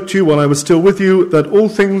spoke to you while I was still with you, that all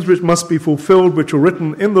things which must be fulfilled which were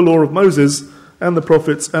written in the law of Moses and the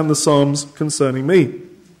prophets and the Psalms concerning me."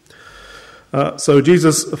 So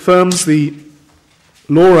Jesus affirms the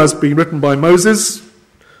law as being written by Moses.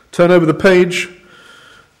 Turn over the page.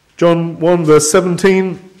 John 1, verse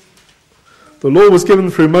 17. "The law was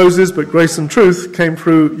given through Moses, but grace and truth came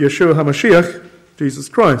through Yeshua HaMashiach, Jesus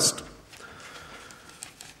Christ."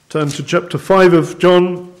 Turn to chapter 5 of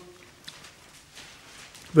John,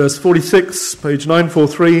 verse 46, page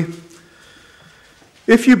 943.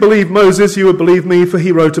 "If you believe Moses, you will believe me, for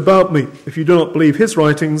he wrote about me. If you do not believe his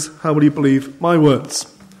writings, how will you believe my words?"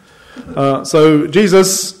 So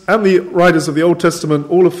Jesus and the writers of the Old Testament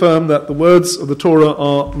all affirm that the words of the Torah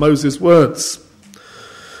are Moses' words.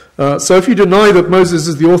 So if you deny that Moses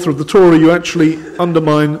is the author of the Torah, you actually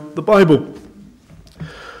undermine the Bible.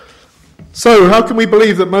 So how can we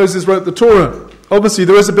believe that Moses wrote the Torah? Obviously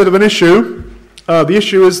there is a bit of an issue. The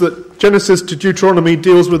issue is that Genesis to Deuteronomy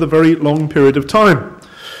deals with a very long period of time.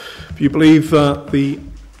 If you believe the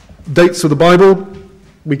dates of the Bible,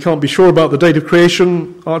 we can't be sure about the date of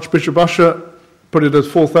creation. Archbishop Usher put it as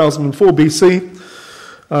 4004 BC.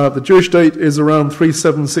 The Jewish date is around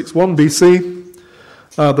 3761 BC.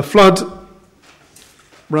 The flood,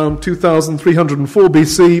 around 2304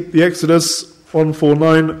 BC, the Exodus,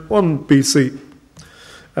 1491 BC,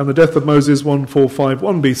 and the death of Moses,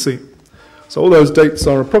 1451 BC. So all those dates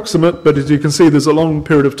are approximate, but as you can see, there's a long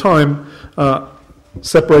period of time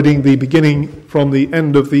separating the beginning from the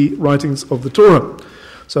end of the writings of the Torah.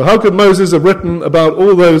 So how could Moses have written about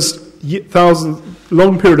all those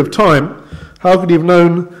long period of time? How could he have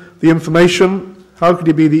known the information? How could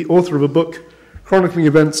he be the author of a book chronicling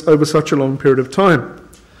events over such a long period of time?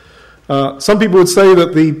 Some people would say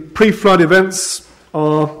that the pre-flood events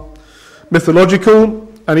are mythological,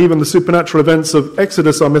 and even the supernatural events of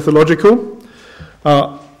Exodus are mythological.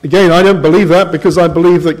 Again, I don't believe that, because I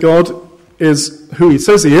believe that God is who he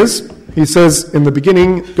says he is. He says in the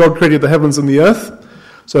beginning, God created the heavens and the earth.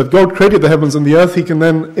 So if God created the heavens and the earth, he can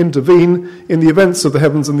then intervene in the events of the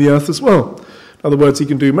heavens and the earth as well. In other words, he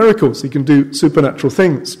can do miracles, he can do supernatural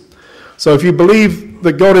things. So if you believe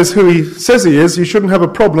that God is who he says he is, you shouldn't have a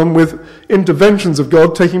problem with interventions of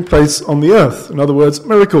God taking place on the earth. In other words,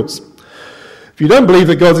 miracles. If you don't believe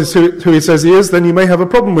that God is who he says he is, then you may have a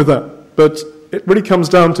problem with that. But it really comes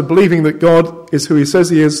down to believing that God is who he says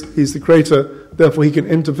he is. He's the creator, therefore he can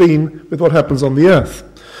intervene with what happens on the earth.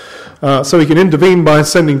 So he can intervene by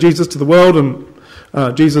sending Jesus to the world,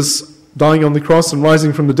 and Jesus dying on the cross and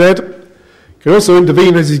rising from the dead. He can also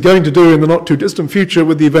intervene, as he's going to do in the not too distant future,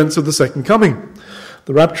 with the events of the second coming.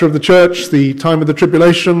 The rapture of the church, the time of the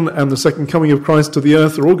tribulation, and the second coming of Christ to the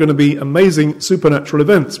earth are all going to be amazing supernatural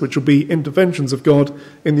events, which will be interventions of God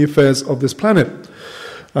in the affairs of this planet.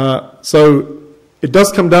 So it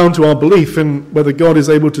does come down to our belief in whether God is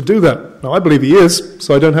able to do that. Now, I believe he is,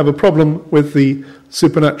 so I don't have a problem with the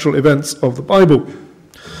supernatural events of the Bible.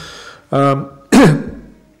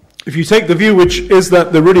 If you take the view which is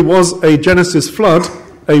that there really was a Genesis flood,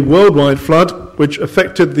 a worldwide flood, which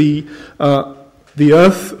affected the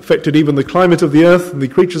earth, affected even the climate of the earth and the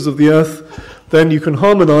creatures of the earth, then you can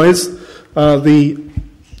harmonize the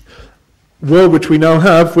world which we now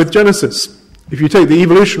have with Genesis. If you take the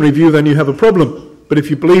evolutionary view, then you have a problem. But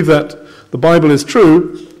if you believe that the Bible is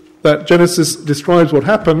true, that Genesis describes what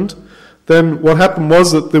happened, then what happened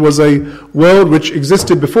was that there was a world which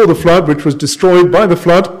existed before the flood, which was destroyed by the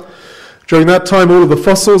flood. During that time, all of the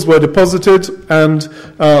fossils were deposited, and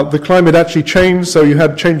the climate actually changed, so you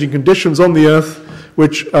had changing conditions on the earth,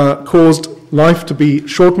 which caused life to be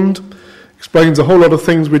shortened. Explains a whole lot of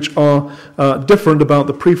things which are different about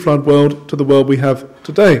the pre-flood world to the world we have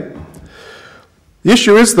today. The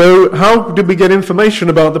issue is, though, how did we get information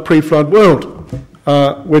about the pre-flood world,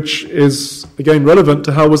 which is, again, relevant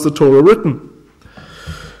to how was the Torah written.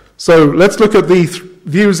 So let's look at the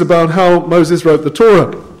views about how Moses wrote the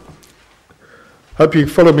Torah. Hope you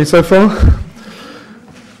followed me so far.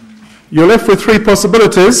 You're left with three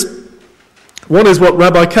possibilities. One is what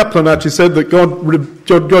Rabbi Kaplan actually said, that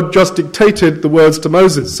God just dictated the words to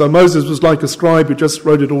Moses. So Moses was like a scribe who just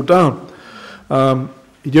wrote it all down.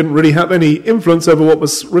 He didn't really have any influence over what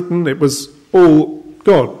was written. It was all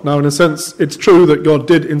God. Now, in a sense, it's true that God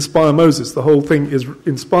did inspire Moses. The whole thing is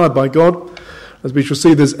inspired by God. As we shall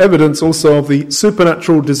see, there's evidence also of the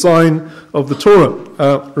supernatural design of the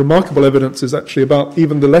Torah. Remarkable evidence is actually about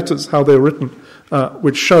even the letters, how they're written,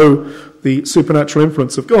 which show the supernatural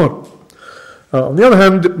influence of God. On the other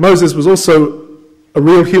hand, Moses was also a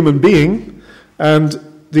real human being, and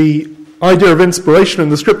the idea of inspiration in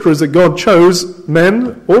the scripture is that God chose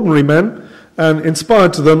men, ordinary men, and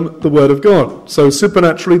inspired to them the word of God. So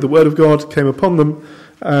supernaturally the word of God came upon them,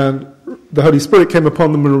 and the Holy Spirit came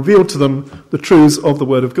upon them and revealed to them the truths of the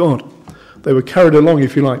word of God. They were carried along,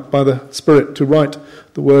 if you like, by the Spirit to write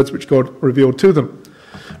the words which God revealed to them.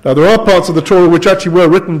 Now, there are parts of the Torah which actually were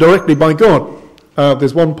written directly by God.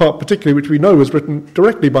 There's one part particularly which we know was written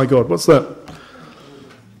directly by God. What's that?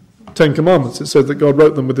 10 Commandments. It says that God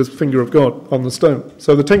wrote them with his finger of God on the stone.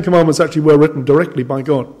 So the 10 Commandments actually were written directly by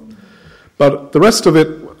God. But the rest of it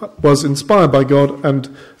was inspired by God,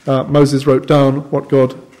 and Moses wrote down what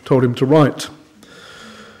God told him to write.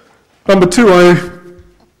 Number two, I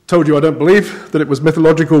told you I don't believe that it was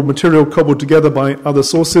mythological material cobbled together by other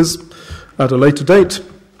sources at a later date.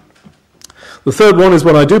 The third one is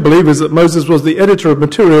what I do believe, is that Moses was the editor of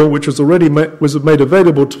material which was already made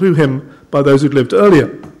available to him by those who'd lived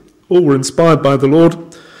earlier. All were inspired by the Lord,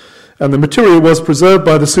 and the material was preserved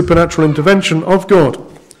by the supernatural intervention of God.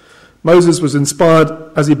 Moses was inspired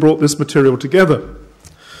as he brought this material together.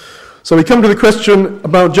 So we come to the question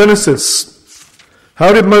about Genesis.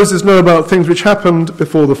 How did Moses know about things which happened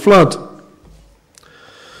before the flood?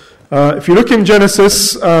 If you look in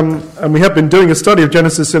Genesis, and we have been doing a study of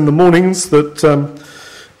Genesis in the mornings, that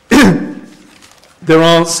there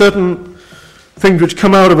are certain things which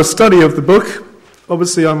come out of a study of the book.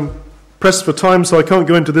 Obviously, I'm pressed for time, so I can't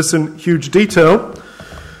go into this in huge detail.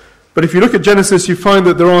 But if you look at Genesis, you find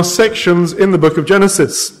that there are sections in the book of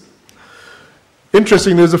Genesis.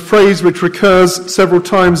 Interesting, there's a phrase which recurs several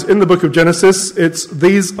times in the book of Genesis. It's,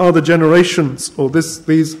 these are the generations, or this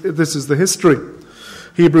is the history.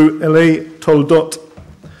 Hebrew, Elei Toldot.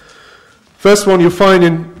 First one you'll find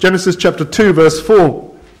in Genesis chapter 2, verse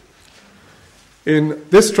 4. In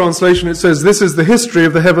this translation it says, this is the history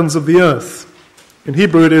of the heavens of the earth. In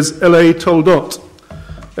Hebrew it is Elei Toldot.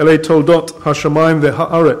 Elei Toldot Hashamayim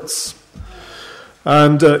ve'haaretz.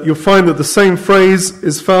 And you'll find that the same phrase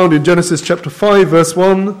is found in Genesis chapter 5, verse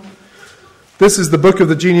 1. This is the book of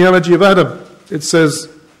the genealogy of Adam. It says,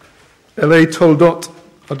 Elei Toldot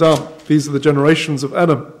Adam. These are the generations of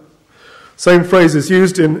Adam. Same phrase is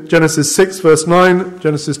used in Genesis 6, verse 9,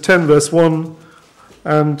 Genesis 10, verse 1,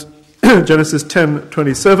 and Genesis 10,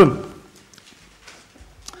 27.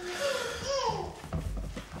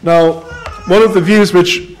 Now, one of the views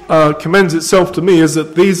which commends itself to me is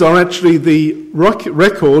that these are actually the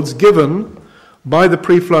records given by the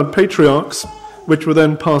pre-flood patriarchs, which were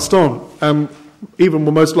then passed on and even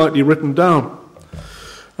were most likely written down.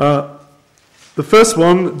 The first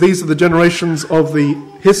one, these are the generations of the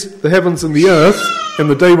heavens and the earth in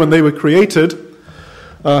the day when they were created.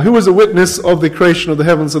 Who was a witness of the creation of the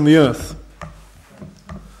heavens and the earth?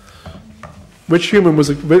 Which human was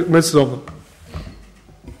a witness of them?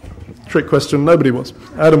 Trick question, nobody was.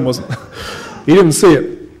 Adam wasn't. He didn't see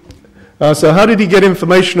it. So how did he get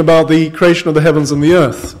information about the creation of the heavens and the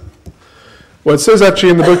earth? Well, it says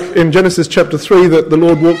actually in the book, in Genesis chapter 3, that the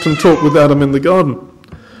Lord walked and talked with Adam in the garden.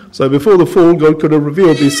 So before the fall, God could have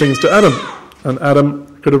revealed these things to Adam, and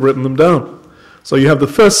Adam could have written them down. So you have the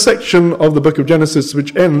first section of the book of Genesis,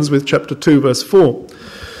 which ends with chapter 2, verse 4.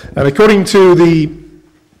 And according to the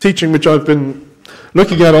teaching which I've been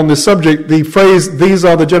looking at on this subject, the phrase, these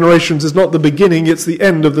are the generations, is not the beginning, it's the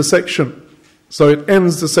end of the section. So it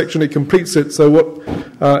ends the section, it completes it, so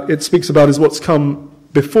what it speaks about is what's come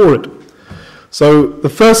before it. So the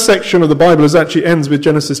first section of the Bible actually ends with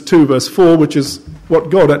Genesis 2, verse 4, which is what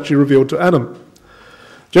God actually revealed to Adam.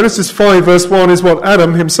 Genesis 5, verse 1 is what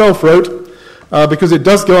Adam himself wrote, because it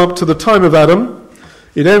does go up to the time of Adam.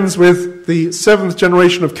 It ends with the seventh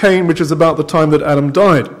generation of Cain, which is about the time that Adam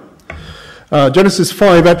died. Genesis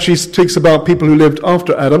 5 actually speaks about people who lived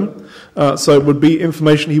after Adam, so it would be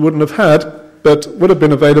information he wouldn't have had, but would have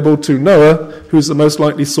been available to Noah, who's the most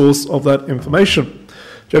likely source of that information.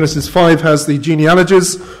 Genesis 5 has the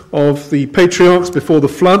genealogies of the patriarchs before the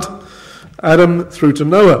flood, Adam through to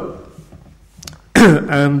Noah.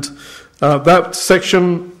 And that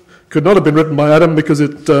section could not have been written by Adam because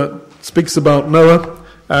it speaks about Noah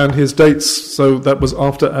and his dates, so that was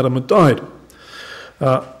after Adam had died.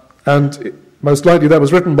 And most likely that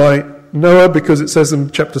was written by Noah because it says in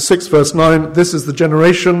chapter 6, verse 9, this is the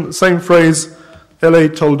generation, same phrase, Elei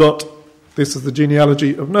Toldot, this is the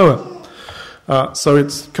genealogy of Noah. So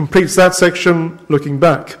it completes that section looking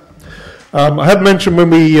back. I had mentioned when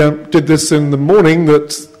we did this in the morning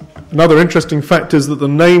that another interesting fact is that the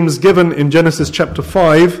names given in Genesis chapter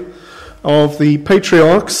 5 of the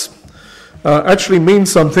patriarchs actually mean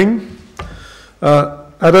something.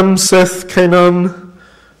 Adam, Seth, Canaan,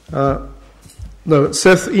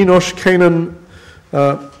 Seth, Enosh, Canaan,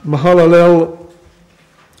 Mahalalel,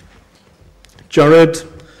 Jared,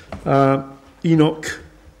 Enoch,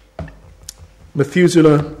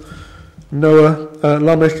 Methuselah, Noah,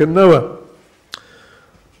 Lamech and Noah.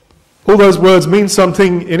 All those words mean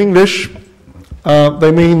something in English.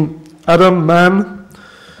 They mean Adam, man,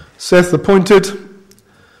 Seth, appointed,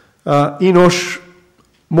 Enosh,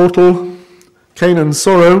 mortal, Canaan,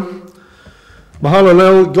 sorrow,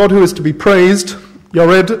 Mahalalel, God who is to be praised,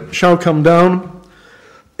 Yared, shall come down,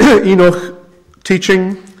 Enoch,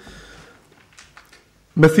 teaching,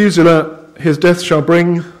 Methuselah, his death shall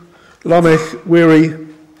bring, Lamech, weary,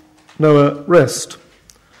 Noah, rest.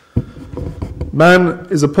 Man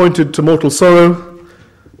is appointed to mortal sorrow,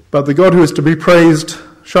 but the God who is to be praised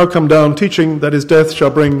shall come down, teaching that his death shall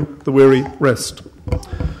bring the weary rest.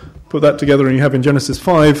 Put that together and you have in Genesis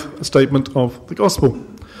 5 a statement of the gospel.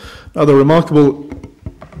 Another remarkable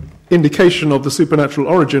indication of the supernatural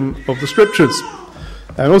origin of the scriptures,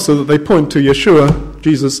 and also that they point to Yeshua,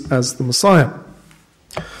 Jesus, as the Messiah.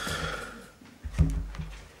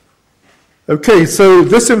 Okay, so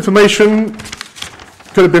this information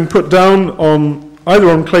could have been put down either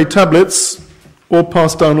on clay tablets or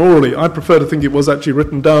passed down orally. I prefer to think it was actually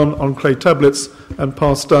written down on clay tablets and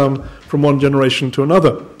passed down from one generation to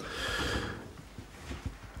another.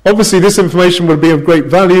 Obviously, this information would be of great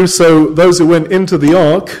value, so those who went into the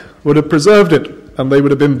ark would have preserved it, and they would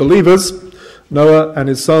have been believers, Noah and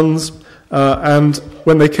his sons, and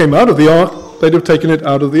when they came out of the ark, they'd have taken it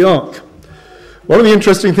out of the ark. One of the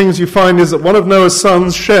interesting things you find is that one of Noah's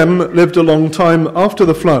sons, Shem, lived a long time after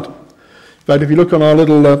the flood. In fact, if you look on our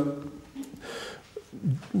little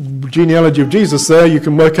genealogy of Jesus there, you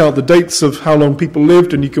can work out the dates of how long people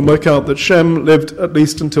lived, and you can work out that Shem lived at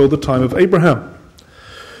least until the time of Abraham.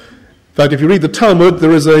 In fact, if you read the Talmud,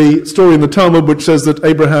 there is a story in the Talmud which says that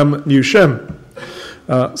Abraham knew Shem.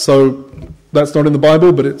 So that's not in the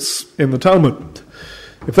Bible, but it's in the Talmud.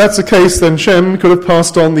 If that's the case, then Shem could have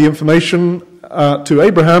passed on the information to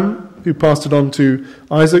Abraham, who passed it on to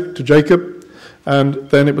Isaac, to Jacob, and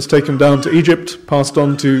then it was taken down to Egypt, passed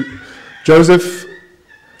on to Joseph,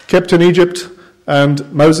 kept in Egypt, and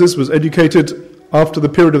Moses was educated after the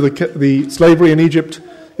period of the slavery in Egypt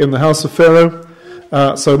in the house of Pharaoh.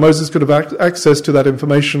 So Moses could have access to that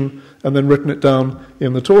information and then written it down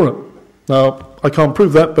in the Torah. Now, I can't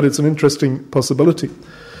prove that, but it's an interesting possibility.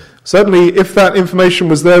 Certainly, if that information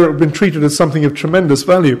was there, it would have been treated as something of tremendous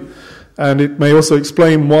value. And it may also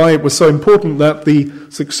explain why it was so important that the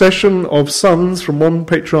succession of sons from one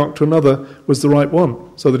patriarch to another was the right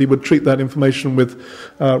one, so that he would treat that information with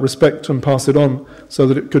respect and pass it on, so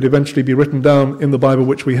that it could eventually be written down in the Bible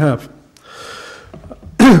which we have.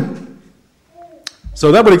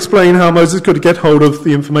 So that would explain how Moses could get hold of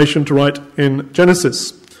the information to write in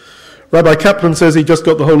Genesis. Rabbi Kaplan says he just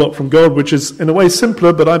got the whole lot from God, which is in a way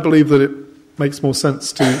simpler, but I believe that it makes more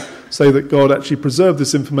sense to say that God actually preserved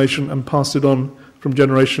this information and passed it on from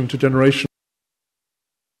generation to generation.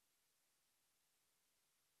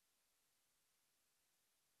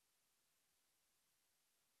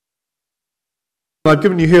 I've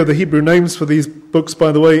given you here the Hebrew names for these books,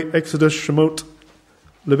 by the way: Exodus, Shemot,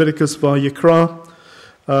 Leviticus, Vayikra.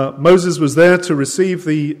 Moses was there to see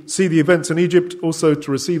the events in Egypt, also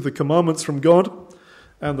to receive the commandments from God,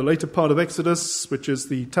 and the later part of Exodus, which is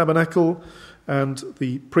the tabernacle and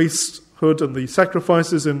the priesthood and the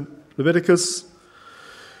sacrifices in Leviticus.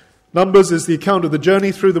 Numbers is the account of the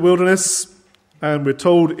journey through the wilderness, and we're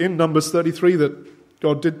told in Numbers 33 that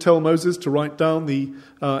God did tell Moses to write down the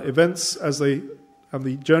events and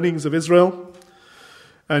the journeyings of Israel.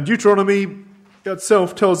 And Deuteronomy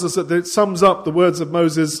itself tells us that it sums up the words of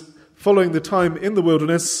Moses following the time in the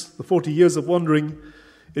wilderness, the 40 years of wandering.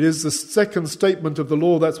 It is the second statement of the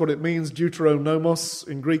law. That's what it means, Deuteronomos.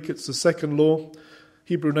 In Greek, it's the second law.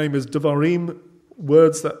 Hebrew name is Devarim,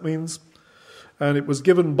 words that means. And it was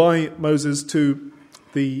given by Moses to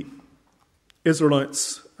the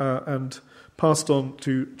Israelites and passed on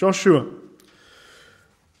to Joshua.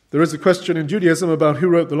 There is a question in Judaism about who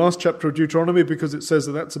wrote the last chapter of Deuteronomy, because it says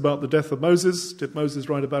that that's about the death of Moses. Did Moses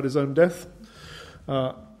write about his own death?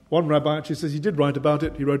 One rabbi actually says he did write about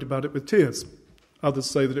it. He wrote about it with tears.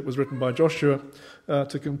 Others say that it was written by Joshua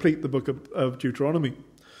to complete the book of Deuteronomy,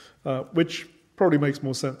 which probably makes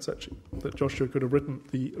more sense, actually, that Joshua could have written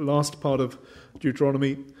the last part of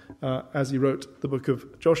Deuteronomy as he wrote the book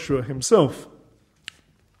of Joshua himself.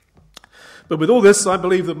 But with all this, I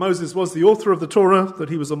believe that Moses was the author of the Torah, that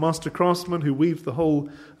he was a master craftsman who weaved the whole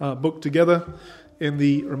book together in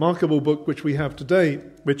the remarkable book which we have today,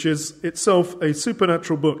 which is itself a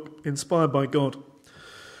supernatural book inspired by God.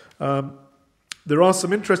 There are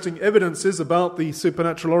some interesting evidences about the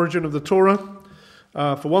supernatural origin of the Torah.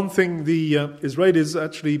 For one thing, the Israelis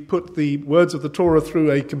actually put the words of the Torah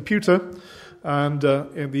through a computer, and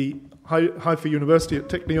in the Haifa University at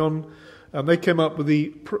Technion, and they came up with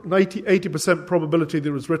the 80% probability that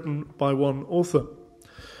it was written by one author.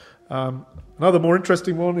 Another more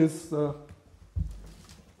interesting one is, I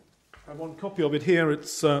have one copy of it here,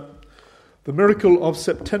 it's the miracle of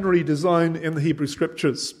septenary design in the Hebrew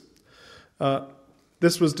Scriptures.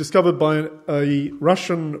 This was discovered by a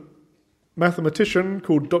Russian mathematician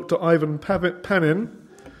called Dr. Ivan Panin,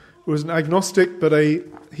 who was an agnostic but a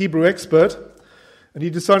Hebrew expert, and he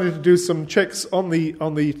decided to do some checks on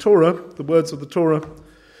the Torah, the words of the Torah,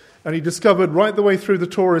 and he discovered right the way through the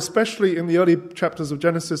Torah, especially in the early chapters of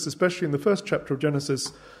Genesis, especially in the first chapter of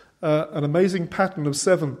Genesis, an amazing pattern of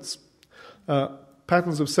sevens,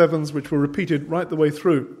 patterns of sevens which were repeated right the way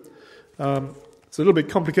through. It's a little bit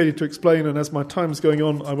complicated to explain, and as my time's going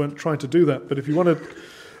on, I won't try to do that. But if you want to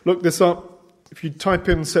look this up, if you type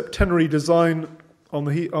in septenary design on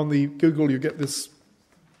the Google, you get this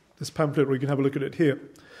pamphlet, or you can have a look at it here.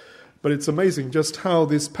 But it's amazing just how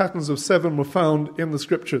these patterns of seven were found in the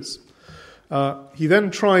Scriptures. He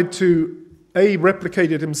then tried to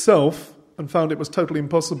replicate it himself and found it was totally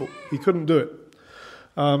impossible. He couldn't do it.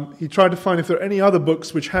 He tried to find if there are any other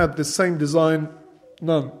books which had this same design.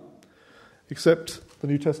 None, except the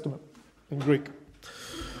New Testament in Greek.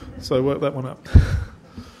 So I worked that one out.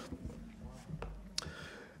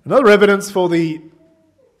 Another evidence for the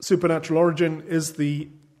supernatural origin is the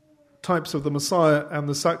types of the Messiah and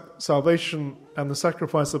the salvation and the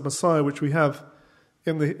sacrifice of Messiah which we have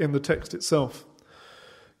in the text itself.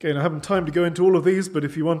 Again, I haven't time to go into all of these, but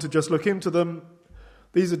if you want to just look into them,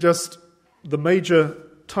 these are just the major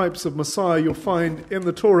types of Messiah you'll find in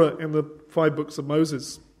the Torah, in the 5 books of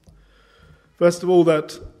Moses. First of all,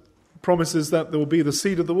 that promises that there will be the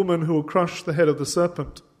seed of the woman who will crush the head of the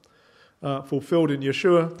serpent, fulfilled in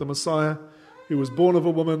Yeshua, the Messiah, who was born of a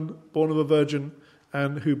woman, born of a virgin,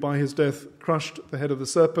 and who by his death crushed the head of the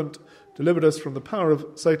serpent, delivered us from the power of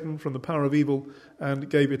Satan, from the power of evil, and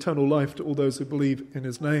gave eternal life to all those who believe in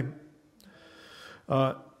his name.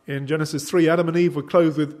 In Genesis 3, Adam and Eve were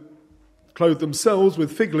clothed themselves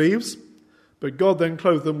with fig leaves, but God then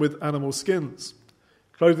clothed them with animal skins.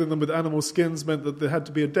 Clothing them with animal skins meant that there had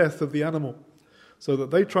to be a death of the animal, so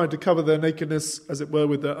that they tried to cover their nakedness, as it were,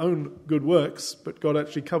 with their own good works, but God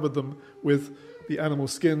actually covered them with the animal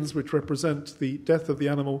skins, which represent the death of the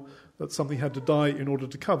animal, that something had to die in order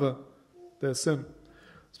to cover their sin.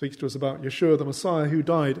 It speaks to us about Yeshua, the Messiah, who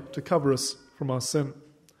died to cover us from our sin.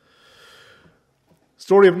 The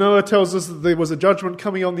story of Noah tells us that there was a judgment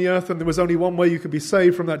coming on the earth, and there was only one way you could be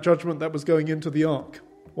saved from that judgment, that was going into the ark,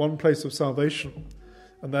 one place of salvation.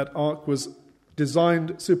 And that ark was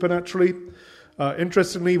designed supernaturally.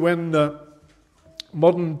 Interestingly, when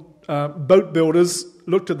modern boat builders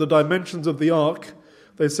looked at the dimensions of the ark,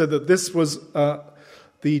 they said that this was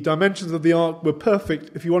the dimensions of the ark were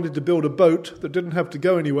perfect if you wanted to build a boat that didn't have to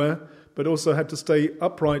go anywhere, but also had to stay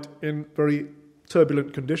upright in very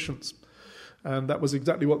turbulent conditions. And that was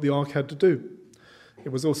exactly what the ark had to do. It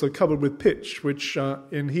was also covered with pitch, which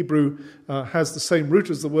in Hebrew has the same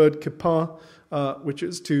root as the word kippah, which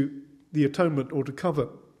is to the atonement or to cover.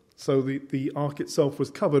 So the ark itself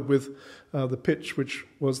was covered with the pitch, which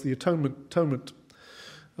was the atonement.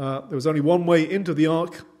 There was only one way into the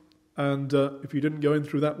ark, and if you didn't go in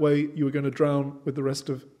through that way, you were going to drown with the rest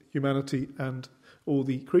of humanity and all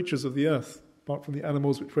the creatures of the earth, apart from the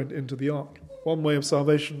animals which went into the ark. One way of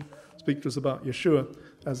salvation. Speak to us about Yeshua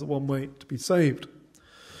as the one way to be saved.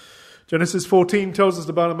 Genesis 14 tells us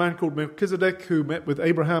about a man called Melchizedek who met with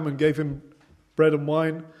Abraham and gave him bread and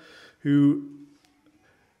wine, whose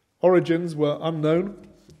origins were unknown.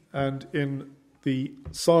 And in the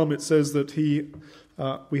psalm it says that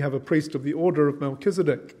we have a priest of the order of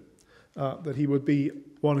Melchizedek, that he would be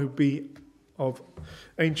one who would be of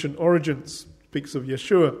ancient origins. Speaks of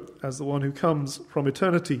Yeshua as the one who comes from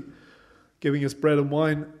eternity, giving us bread and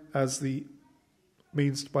wine as the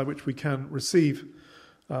means by which we can receive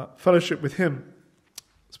fellowship with him,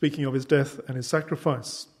 speaking of his death and his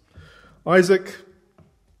sacrifice. Isaac,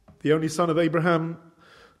 the only son of Abraham,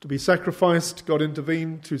 to be sacrificed, God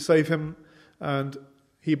intervened to save him, and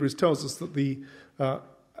Hebrews tells us that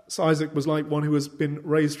Isaac was like one who has been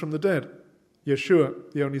raised from the dead.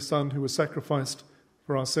 Yeshua, the only son who was sacrificed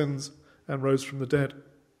for our sins and rose from the dead.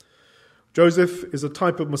 Joseph is a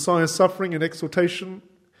type of Messiah's suffering and exaltation.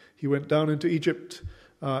 He went down into Egypt.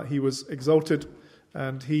 He was exalted,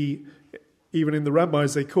 and he, even in the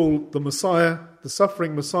rabbis, they call the Messiah, the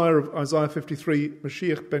suffering Messiah of Isaiah 53,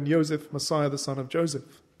 Mashiach ben Yosef, Messiah, the son of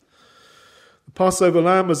Joseph. The Passover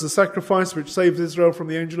lamb was the sacrifice which saved Israel from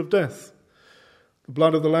the angel of death. The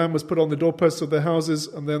blood of the lamb was put on the doorposts of their houses,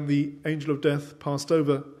 and then the angel of death passed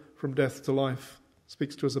over from death to life.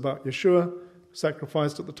 Speaks to us about Yeshua,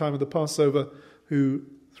 sacrificed at the time of the Passover, through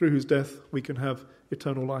whose death we can have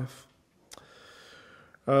eternal life.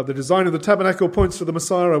 The design of the tabernacle points to the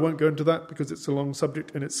Messiah. I won't go into that because it's a long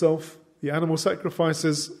subject in itself. The animal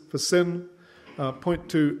sacrifices for sin point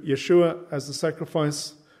to Yeshua as the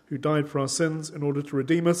sacrifice who died for our sins in order to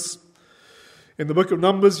redeem us. In the book of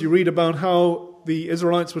Numbers, you read about how the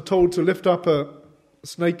Israelites were told to lift up a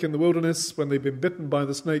snake in the wilderness when they'd been bitten by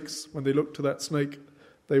the snakes. When they looked to that snake,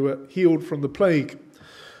 they were healed from the plague.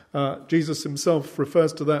 Jesus himself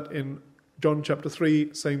refers to that in John chapter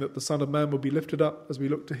 3, saying that the Son of Man will be lifted up. As we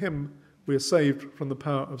look to him, we are saved from the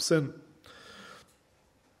power of sin.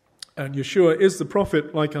 And Yeshua is the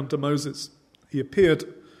prophet like unto Moses. He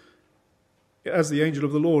appeared as the angel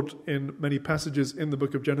of the Lord in many passages in the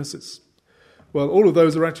book of Genesis. Well, all of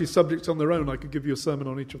those are actually subjects on their own. I could give you a sermon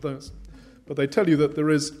on each of those. But they tell you that there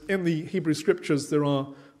is, in the Hebrew scriptures, there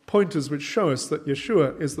are pointers which show us that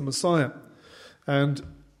Yeshua is the Messiah, and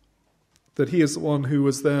that he is the one who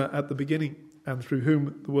was there at the beginning and through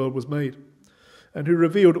whom the world was made, and who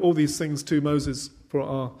revealed all these things to Moses for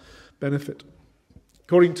our benefit.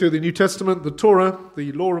 According to the New Testament, the Torah,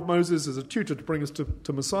 the law of Moses, is a tutor to bring us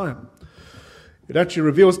to Messiah. It actually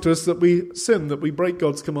reveals to us that we sin, that we break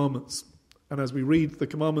God's commandments. And as we read the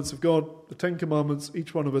commandments of God, the 10 commandments,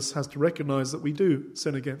 each one of us has to recognize that we do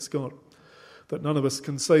sin against God. that none of us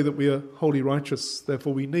can say that we are wholly righteous.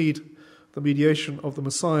 Therefore we need the mediation of the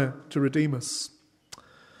Messiah to redeem us.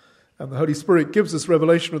 And the Holy Spirit gives us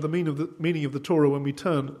revelation of the meaning of the Torah when we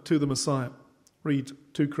turn to the Messiah. Read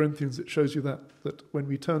 2 Corinthians, it shows you that when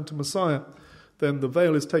we turn to Messiah, then the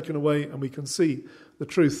veil is taken away and we can see the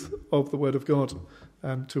truth of the Word of God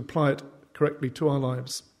and to apply it correctly to our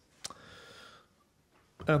lives.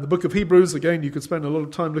 And the book of Hebrews, again, you could spend a lot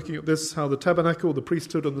of time looking at this, how the tabernacle, the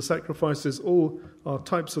priesthood and the sacrifices all are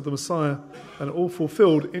types of the Messiah and all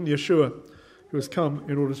fulfilled in Yeshua, who has come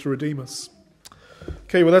in order to redeem us.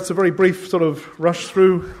 Okay, well, that's a very brief sort of rush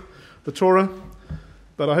through the Torah,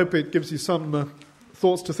 but I hope it gives you some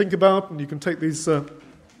thoughts to think about, and you can take these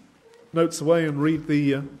notes away and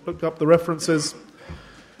look up the references,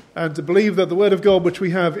 and to believe that the Word of God which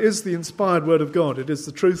we have is the inspired Word of God. It is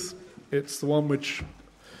the truth. It's the one which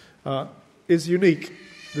is unique.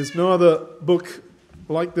 There's no other book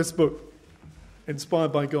like this book,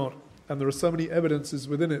 inspired by God, and there are so many evidences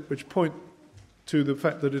within it which point to the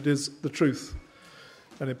fact that it is the truth.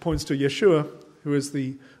 And it points to Yeshua, who is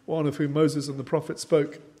the one of whom Moses and the prophets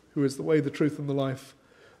spoke, who is the way, the truth, and the life,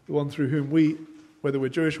 the one through whom we, whether we're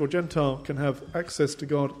Jewish or Gentile, can have access to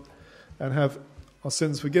God and have our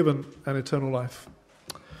sins forgiven and eternal life.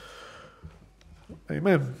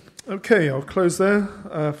 Amen. Okay, I'll close there.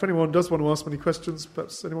 If anyone does want to ask any questions,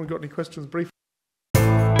 perhaps anyone got any questions briefly?